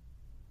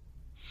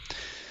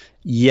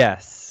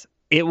 Yes,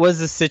 it was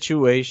a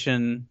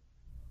situation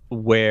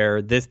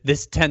where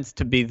this tends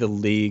to be the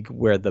league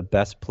where the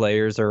best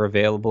players are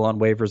available on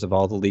waivers of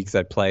all the leagues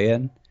I play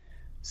in.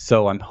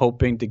 So I'm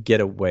hoping to get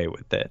away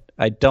with it.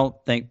 I don't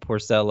think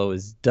Porcello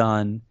is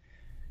done,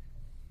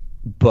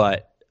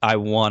 but I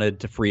wanted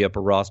to free up a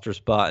roster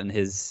spot, and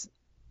his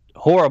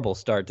horrible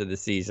start to the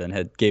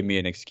season gave me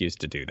an excuse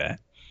to do that.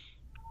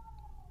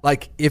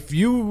 Like, if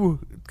you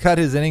cut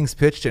his innings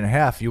pitched in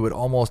half, you would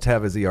almost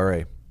have his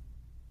ERA.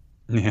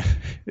 Yeah,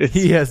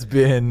 He has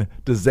been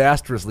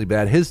disastrously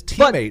bad. His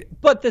teammate,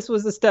 but this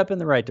was a step in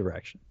the right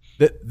direction.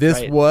 This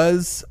right.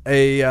 was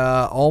a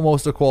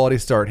almost a quality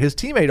start. His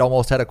teammate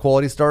almost had a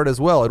quality start as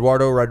well.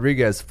 Eduardo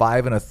Rodriguez,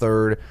 5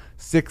 1/3,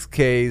 6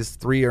 Ks,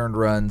 3 earned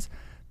runs.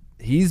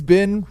 He's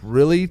been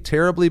really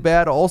terribly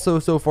bad also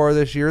so far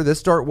this year. This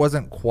start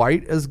wasn't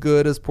quite as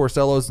good as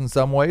Porcello's in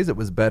some ways. It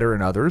was better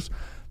in others.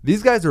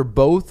 These guys are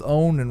both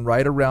owned in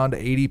right around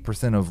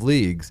 80% of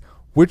leagues.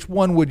 Which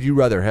one would you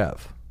rather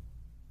have?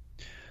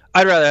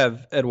 I'd rather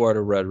have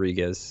Eduardo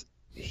Rodriguez.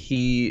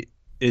 He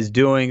is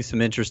doing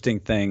some interesting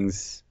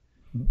things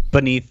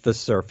beneath the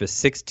surface.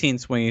 16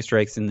 swinging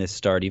strikes in this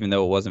start, even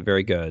though it wasn't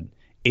very good.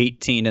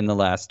 18 in the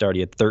last start. He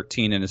had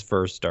 13 in his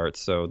first start.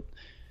 So,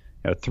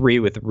 3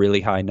 with a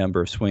really high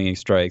number of swinging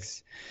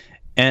strikes.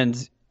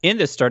 And in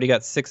this start, he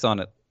got 6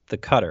 on the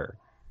cutter.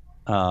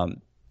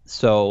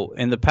 So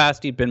in the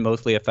past, he'd been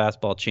mostly a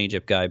fastball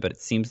changeup guy, but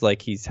it seems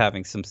like he's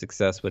having some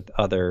success with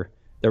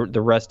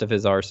the rest of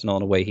his arsenal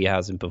in a way he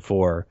hasn't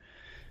before.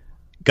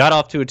 Got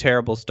off to a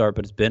terrible start,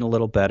 but it's been a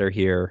little better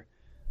here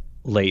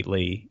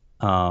lately.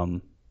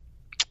 I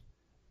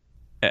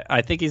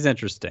think he's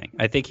interesting.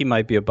 I think he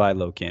might be a buy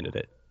low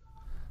candidate.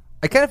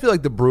 I kind of feel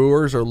like the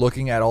Brewers are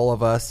looking at all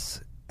of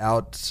us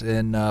out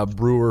in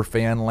Brewer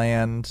fan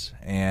land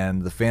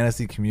and the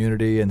fantasy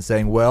community and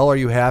saying, well, are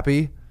you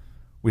happy?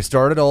 We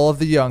started all of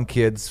the young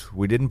kids.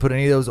 We didn't put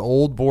any of those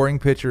old, boring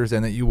pitchers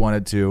in that you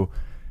wanted to.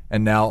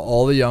 And now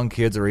all the young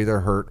kids are either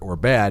hurt or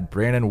bad.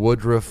 Brandon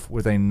Woodruff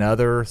with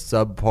another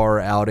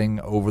subpar outing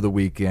over the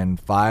weekend.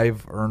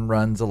 5 earned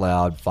runs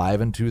allowed, 5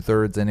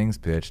 2/3 innings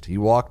pitched. He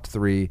walked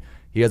 3.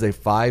 He has a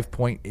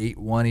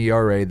 5.81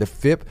 ERA. The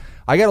FIP,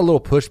 I got a little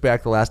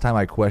pushback the last time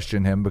I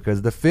questioned him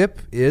because the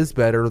FIP is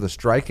better. The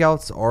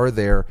strikeouts are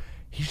there.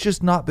 He's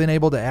just not been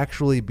able to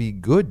actually be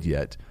good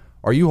yet.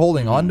 Are you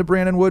holding on to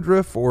Brandon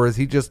Woodruff, or is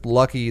he just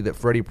lucky that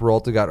Freddie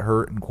Peralta got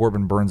hurt and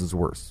Corbin Burns is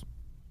worse?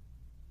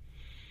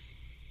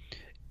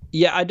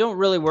 Yeah, I don't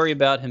really worry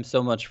about him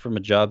so much from a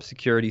job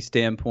security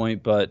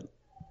standpoint, but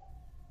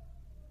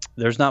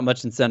there's not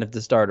much incentive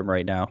to start him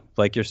right now,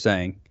 like you're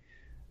saying.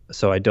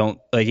 So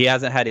he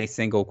hasn't had a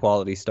single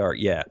quality start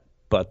yet,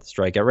 but the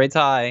strikeout rate's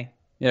high.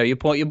 You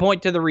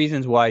point to the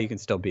reasons why you can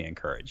still be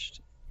encouraged.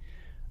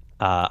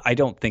 I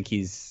don't think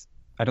you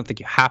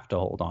have to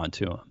hold on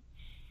to him.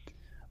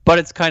 But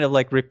it's kind of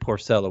like Rick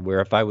Porcello, where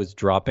if I was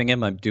dropping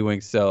him, I'm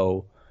doing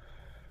so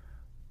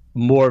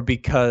more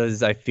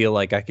because I feel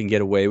like I can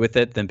get away with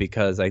it than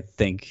because I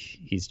think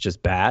he's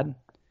just bad.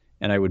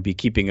 And I would be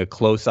keeping a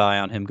close eye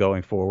on him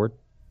going forward.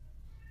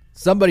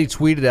 Somebody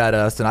tweeted at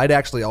us, and I'd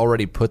actually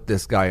already put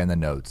this guy in the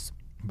notes,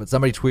 but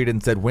somebody tweeted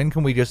and said, when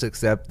can we just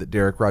accept that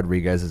Derek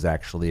Rodriguez is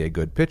actually a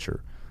good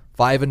pitcher?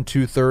 5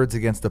 2/3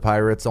 against the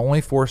Pirates, only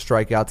 4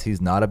 strikeouts.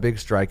 He's not a big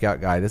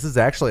strikeout guy. This is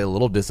actually a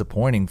little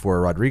disappointing for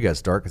a Rodriguez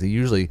start because he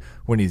usually,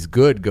 when he's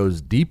good,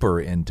 goes deeper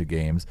into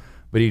games.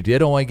 But he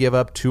did only give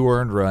up 2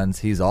 earned runs.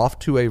 He's off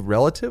to a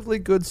relatively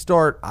good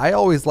start. I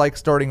always like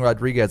starting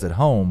Rodriguez at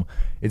home.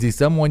 Is he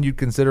someone you'd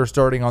consider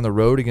starting on the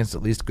road against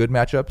at least good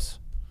matchups?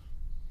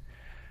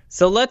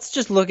 So let's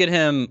just look at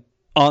him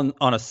on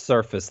a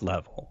surface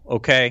level,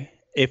 okay?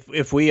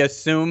 If we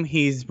assume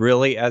he's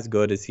really as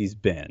good as he's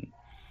been,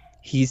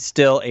 he's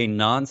still a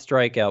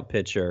non-strikeout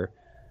pitcher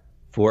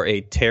for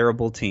a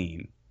terrible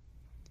team.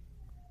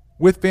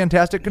 With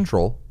fantastic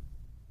control.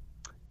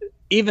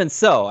 Even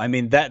so, I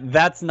mean,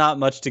 that's not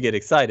much to get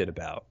excited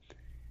about.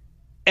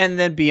 And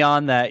then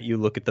beyond that, you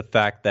look at the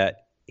fact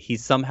that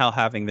he's somehow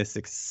having this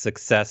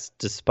success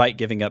despite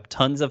giving up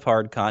tons of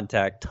hard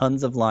contact,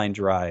 tons of line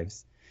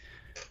drives.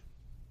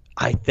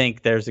 I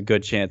think there's a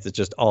good chance it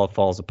just all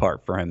falls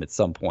apart for him at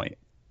some point.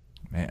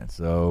 Man,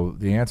 so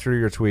the answer to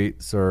your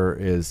tweet, sir,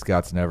 is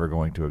Scott's never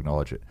going to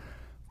acknowledge it.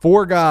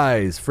 4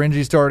 guys,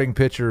 fringy starting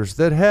pitchers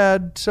that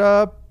had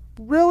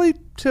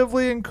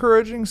relatively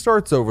encouraging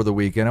starts over the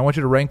weekend. I want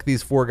you to rank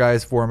these 4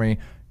 guys for me.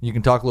 You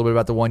can talk a little bit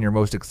about the one you're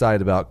most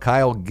excited about.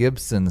 Kyle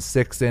Gibson,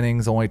 6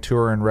 innings, only 2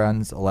 earned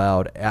runs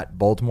allowed at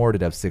Baltimore,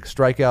 did have 6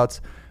 strikeouts.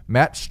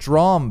 Matt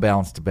Strahm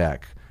bounced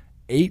back.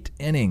 8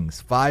 innings,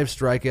 5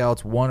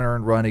 strikeouts, 1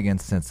 earned run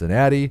against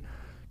Cincinnati.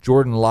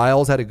 Jordan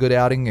Lyles had a good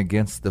outing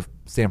against the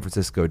San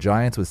Francisco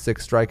Giants with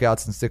 6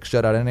 strikeouts and 6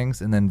 shutout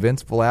innings. And then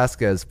Vince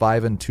Velasquez,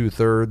 5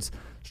 2/3,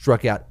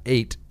 struck out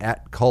 8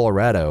 at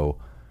Colorado.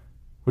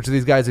 Which of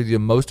these guys are you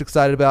most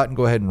excited about? And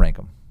go ahead and rank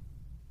them.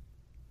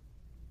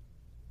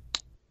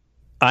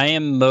 I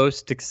am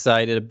most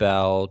excited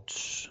about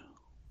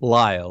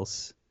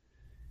Lyles,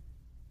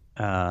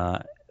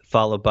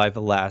 followed by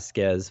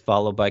Velasquez,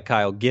 followed by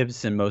Kyle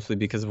Gibson, mostly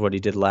because of what he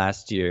did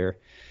last year.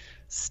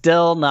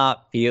 Still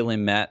not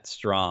feeling Matt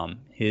Strahm.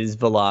 His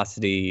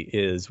velocity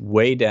is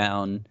way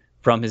down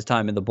from his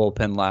time in the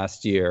bullpen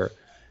last year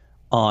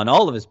on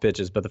all of his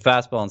pitches, but the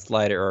fastball and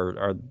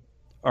slider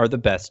are the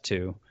best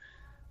two.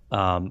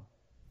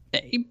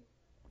 He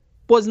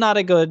was not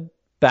a good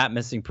bat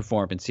missing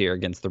performance here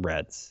against the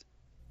Reds.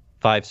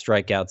 5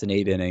 strikeouts in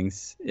 8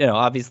 innings.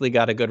 Obviously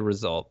got a good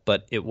result,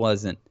 but it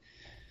wasn't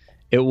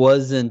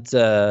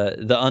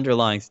the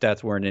underlying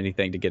stats weren't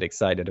anything to get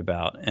excited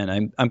about.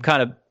 And I'm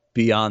kind of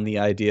beyond the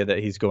idea that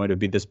he's going to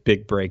be this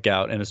big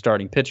breakout in a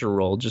starting pitcher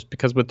role, just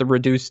because with the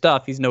reduced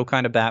stuff, he's no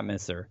kind of bat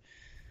misser.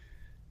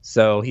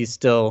 So he's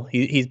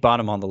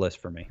bottom on the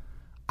list for me.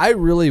 I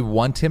really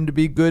want him to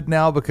be good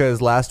now,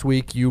 because last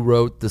week you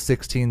wrote the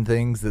 16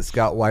 things that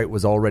Scott White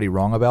was already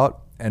wrong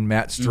about, and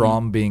Matt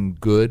Strahm being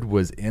good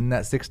was in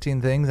that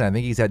 16 things. And I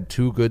think he's had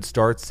 2 good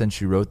starts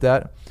since you wrote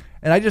that.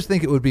 And I just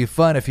think it would be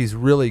fun if he's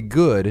really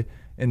good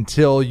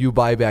until you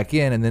buy back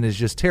in and then is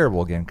just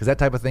terrible again, because that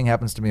type of thing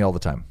happens to me all the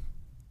time.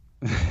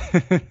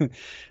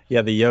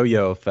 Yeah, the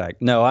yo-yo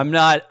effect. No, I'm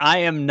not. I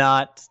am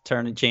not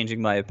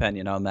changing my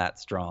opinion on Matt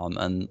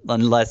Strahm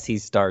unless he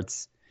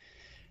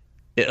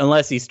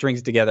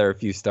strings together a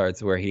few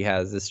starts where he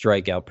has a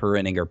strikeout per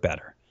inning or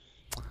better.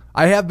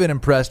 I have been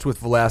impressed with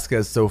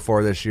Velasquez so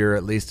far this year,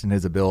 at least in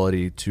his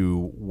ability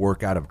to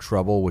work out of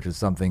trouble, which is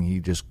something he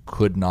just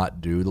could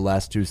not do the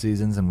last 2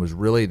 seasons, and was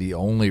really the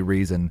only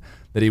reason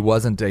that he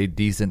wasn't a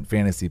decent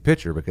fantasy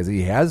pitcher, because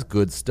he has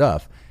good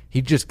stuff.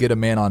 He'd just get a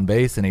man on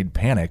base and he'd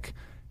panic,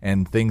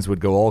 and things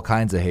would go all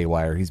kinds of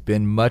haywire. He's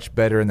been much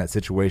better in that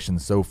situation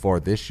so far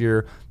this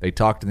year. They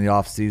talked in the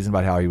offseason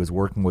about how he was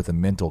working with a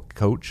mental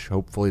coach.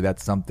 Hopefully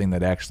that's something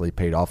that actually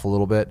paid off a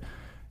little bit,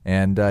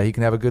 and he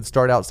can have a good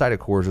start outside of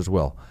Coors as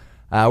well.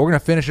 We're going to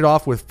finish it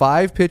off with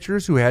 5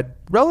 pitchers who had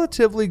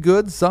relatively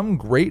good, some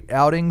great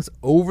outings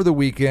over the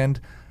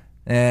weekend.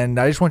 And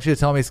I just want you to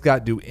tell me,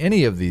 Scott, do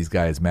any of these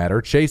guys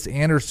matter? Chase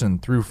Anderson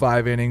threw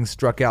 5 innings,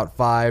 struck out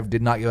 5,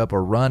 did not give up a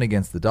run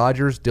against the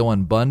Dodgers.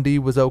 Dylan Bundy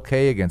was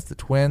okay against the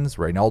Twins.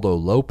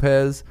 Reynaldo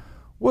Lopez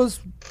was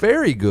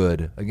very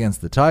good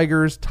against the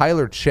Tigers.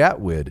 Tyler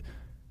Chatwood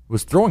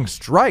was throwing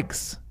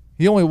strikes.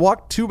 He only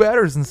walked 2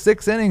 batters in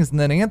 6 innings.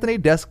 And then Anthony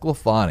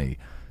DeSclafani,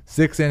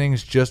 6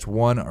 innings, just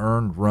 1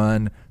 earned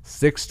run,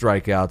 6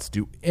 strikeouts.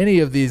 Do any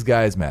of these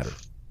guys matter?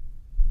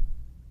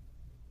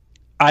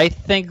 I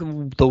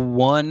think the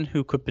one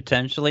who could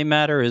potentially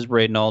matter is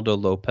Reynaldo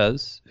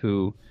Lopez,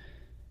 who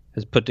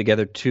has put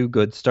together 2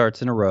 good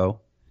starts in a row.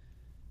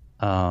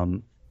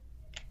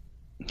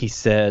 He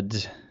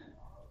said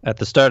at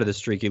the start of the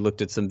streak, he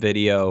looked at some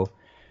video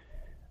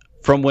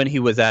from when he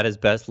was at his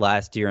best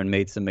last year and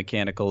made some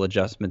mechanical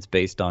adjustments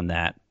based on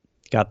that.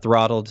 Got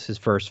throttled his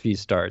first few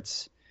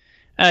starts.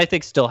 And I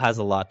think still has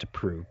a lot to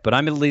prove. But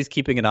I'm at least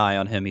keeping an eye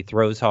on him. He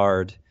throws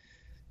hard.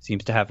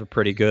 Seems to have a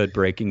pretty good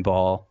breaking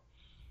ball.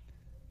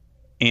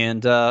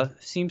 And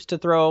seems to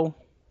throw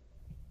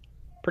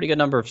a pretty good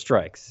number of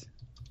strikes.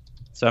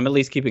 So I'm at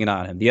least keeping an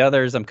eye on him. The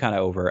others I'm kind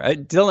of over.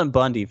 Dylan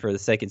Bundy, for the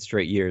second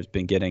straight year, has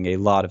been getting a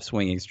lot of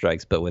swinging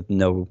strikes, but with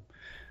no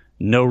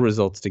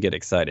results to get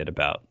excited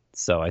about.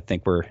 So I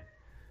think we're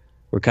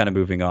kind of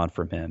moving on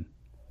from him.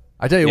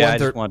 I tell you, I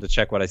just wanted to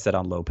check what I said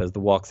on Lopez.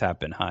 The walks have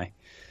been high.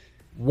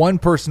 One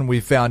person we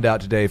found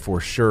out today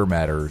for sure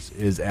matters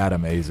is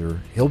Adam Azer.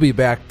 He'll be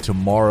back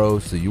tomorrow,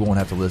 so you won't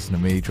have to listen to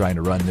me trying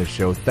to run this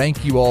show.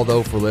 Thank you all,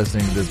 though, for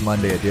listening to this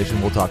Monday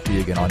edition. We'll talk to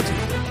you again on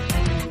Tuesday.